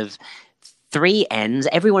kind of... 3 ends.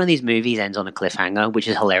 Every one of these movies ends on a cliffhanger, which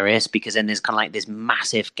is hilarious because then there's kind of like this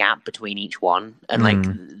massive gap between each one, and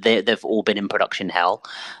like they've all been in production hell,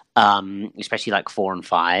 especially like 4 and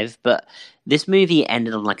 5. But this movie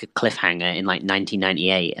ended on like a cliffhanger in like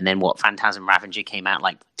 1998, and then Phantasm Ravager came out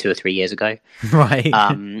like 2 or 3 years ago. Right.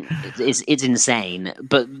 It's insane,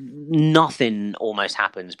 but nothing almost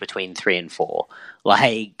happens between 3 and 4.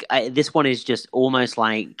 Like this one is just almost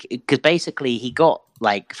like, because basically he got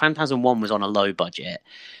like Phantasm 1 was on a low budget.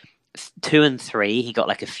 2 and 3 he got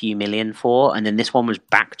like a few million for, and then this one was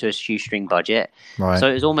back to a shoestring budget. Right. So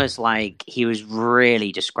it was almost like he was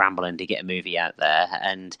really just scrambling to get a movie out there,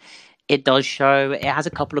 and it does show. It has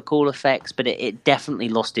a couple of cool effects, but it definitely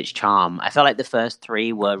lost its charm. I felt like the first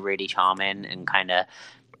 3 were really charming and kind of,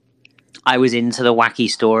 I was into the wacky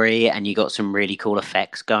story, and you got some really cool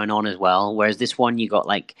effects going on as well. Whereas this one, you got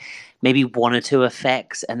like maybe 1 or 2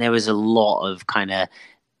 effects, and there was a lot of kind of,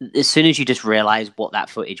 as soon as you just realized what that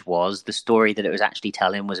footage was, the story that it was actually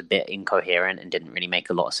telling was a bit incoherent and didn't really make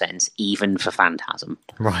a lot of sense, even for Phantasm,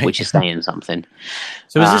 right? Which is saying something.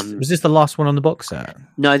 So was this the last one on the box set?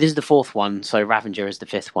 No, this is the 4th one. So Ravager is the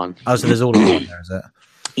 5th one. Oh, so there's all of them on there, is it?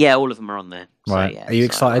 Yeah, all of them are on there. Right. So, yeah, are you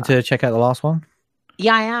excited to check out the last one?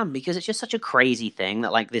 Yeah, I am, because it's just such a crazy thing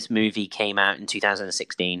that like this movie came out in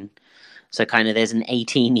 2016. So kind of there's an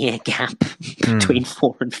 18-year gap between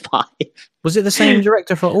 4 and 5. Was it the same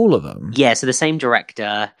director for all of them? Yeah, so the same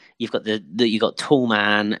director. You've got you got Tall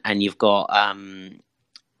Man, and you've got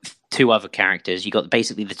 2 other characters. You got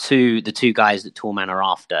basically the two guys that Tall Man are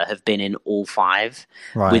after have been in all 5,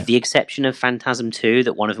 right, with the exception of Phantasm 2,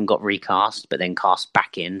 that one of them got recast, but then cast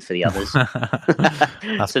back in for the others. So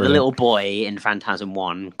brilliant. The little boy in Phantasm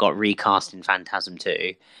 1 got recast in Phantasm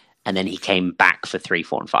 2. And then he came back for 3,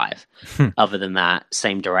 4, and 5. Other than that,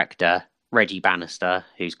 same director, Reggie Bannister,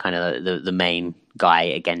 who's kind of the main guy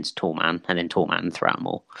against Tall Man, and then Tall Man throughout them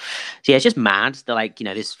all. So yeah, it's just mad that like, you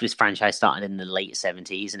know, this franchise started in the late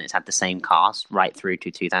 70s and it's had the same cast right through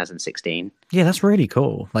to 2016. Yeah, that's really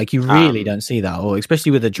cool. Like you really don't see that, or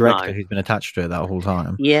especially with a director who's been attached to it that whole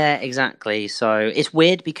time. Yeah, exactly. So it's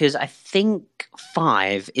weird because I think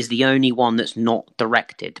 5 is the only one that's not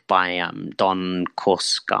directed by Don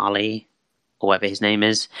Coscarelli, or whatever his name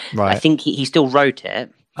is. Right. I think he still wrote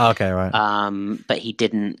it. Okay, right. But he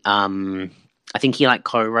didn't. I think he like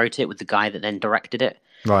co-wrote it with the guy that then directed it.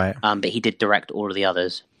 Right. But he did direct all of the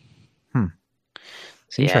others.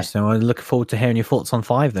 It's interesting. Well, looking forward to hearing your thoughts on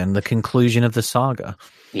 5 then, the conclusion of the saga.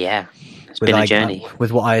 Yeah, it's been a journey.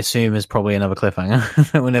 With what I assume is probably another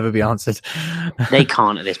cliffhanger that will never be answered. They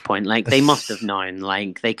can't at this point. Like, they must have known.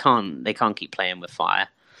 Like, they can't keep playing with fire.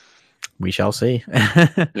 We shall see.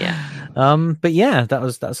 Yeah. But yeah,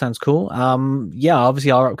 that sounds cool. Yeah,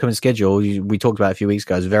 obviously our upcoming schedule, we talked about a few weeks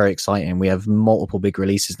ago, is very exciting. We have multiple big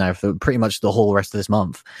releases now for pretty much the whole rest of this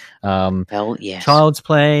month. Well, yes. Child's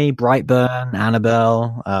Play, Brightburn,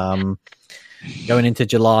 Annabelle. Going into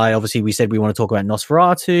July, obviously we said we want to talk about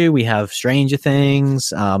Nosferatu. We have Stranger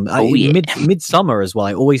Things. Midsummer as well.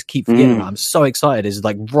 I always keep forgetting that. I'm so excited. It's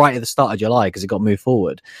like right at the start of July because it got moved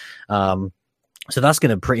forward. So that's going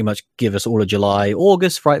to pretty much give us all of July,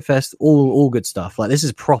 August, Fright Fest, all good stuff. Like, this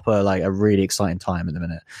is proper, like, a really exciting time at the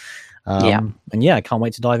minute. And yeah, I can't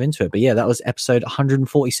wait to dive into it. But yeah, that was episode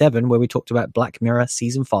 147 where we talked about Black Mirror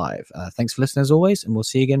season 5. Thanks for listening as always, and we'll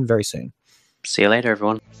see you again very soon. See you later,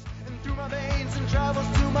 everyone. Through my veins and travels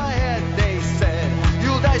to my head, they said,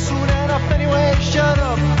 you'll die soon enough anyway. Shut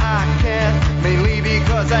up, I can't, mainly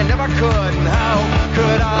because I never could. How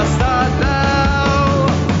could I start now?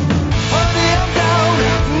 Honey, I'm down,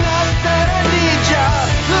 not that I need ya.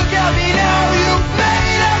 Look at me now.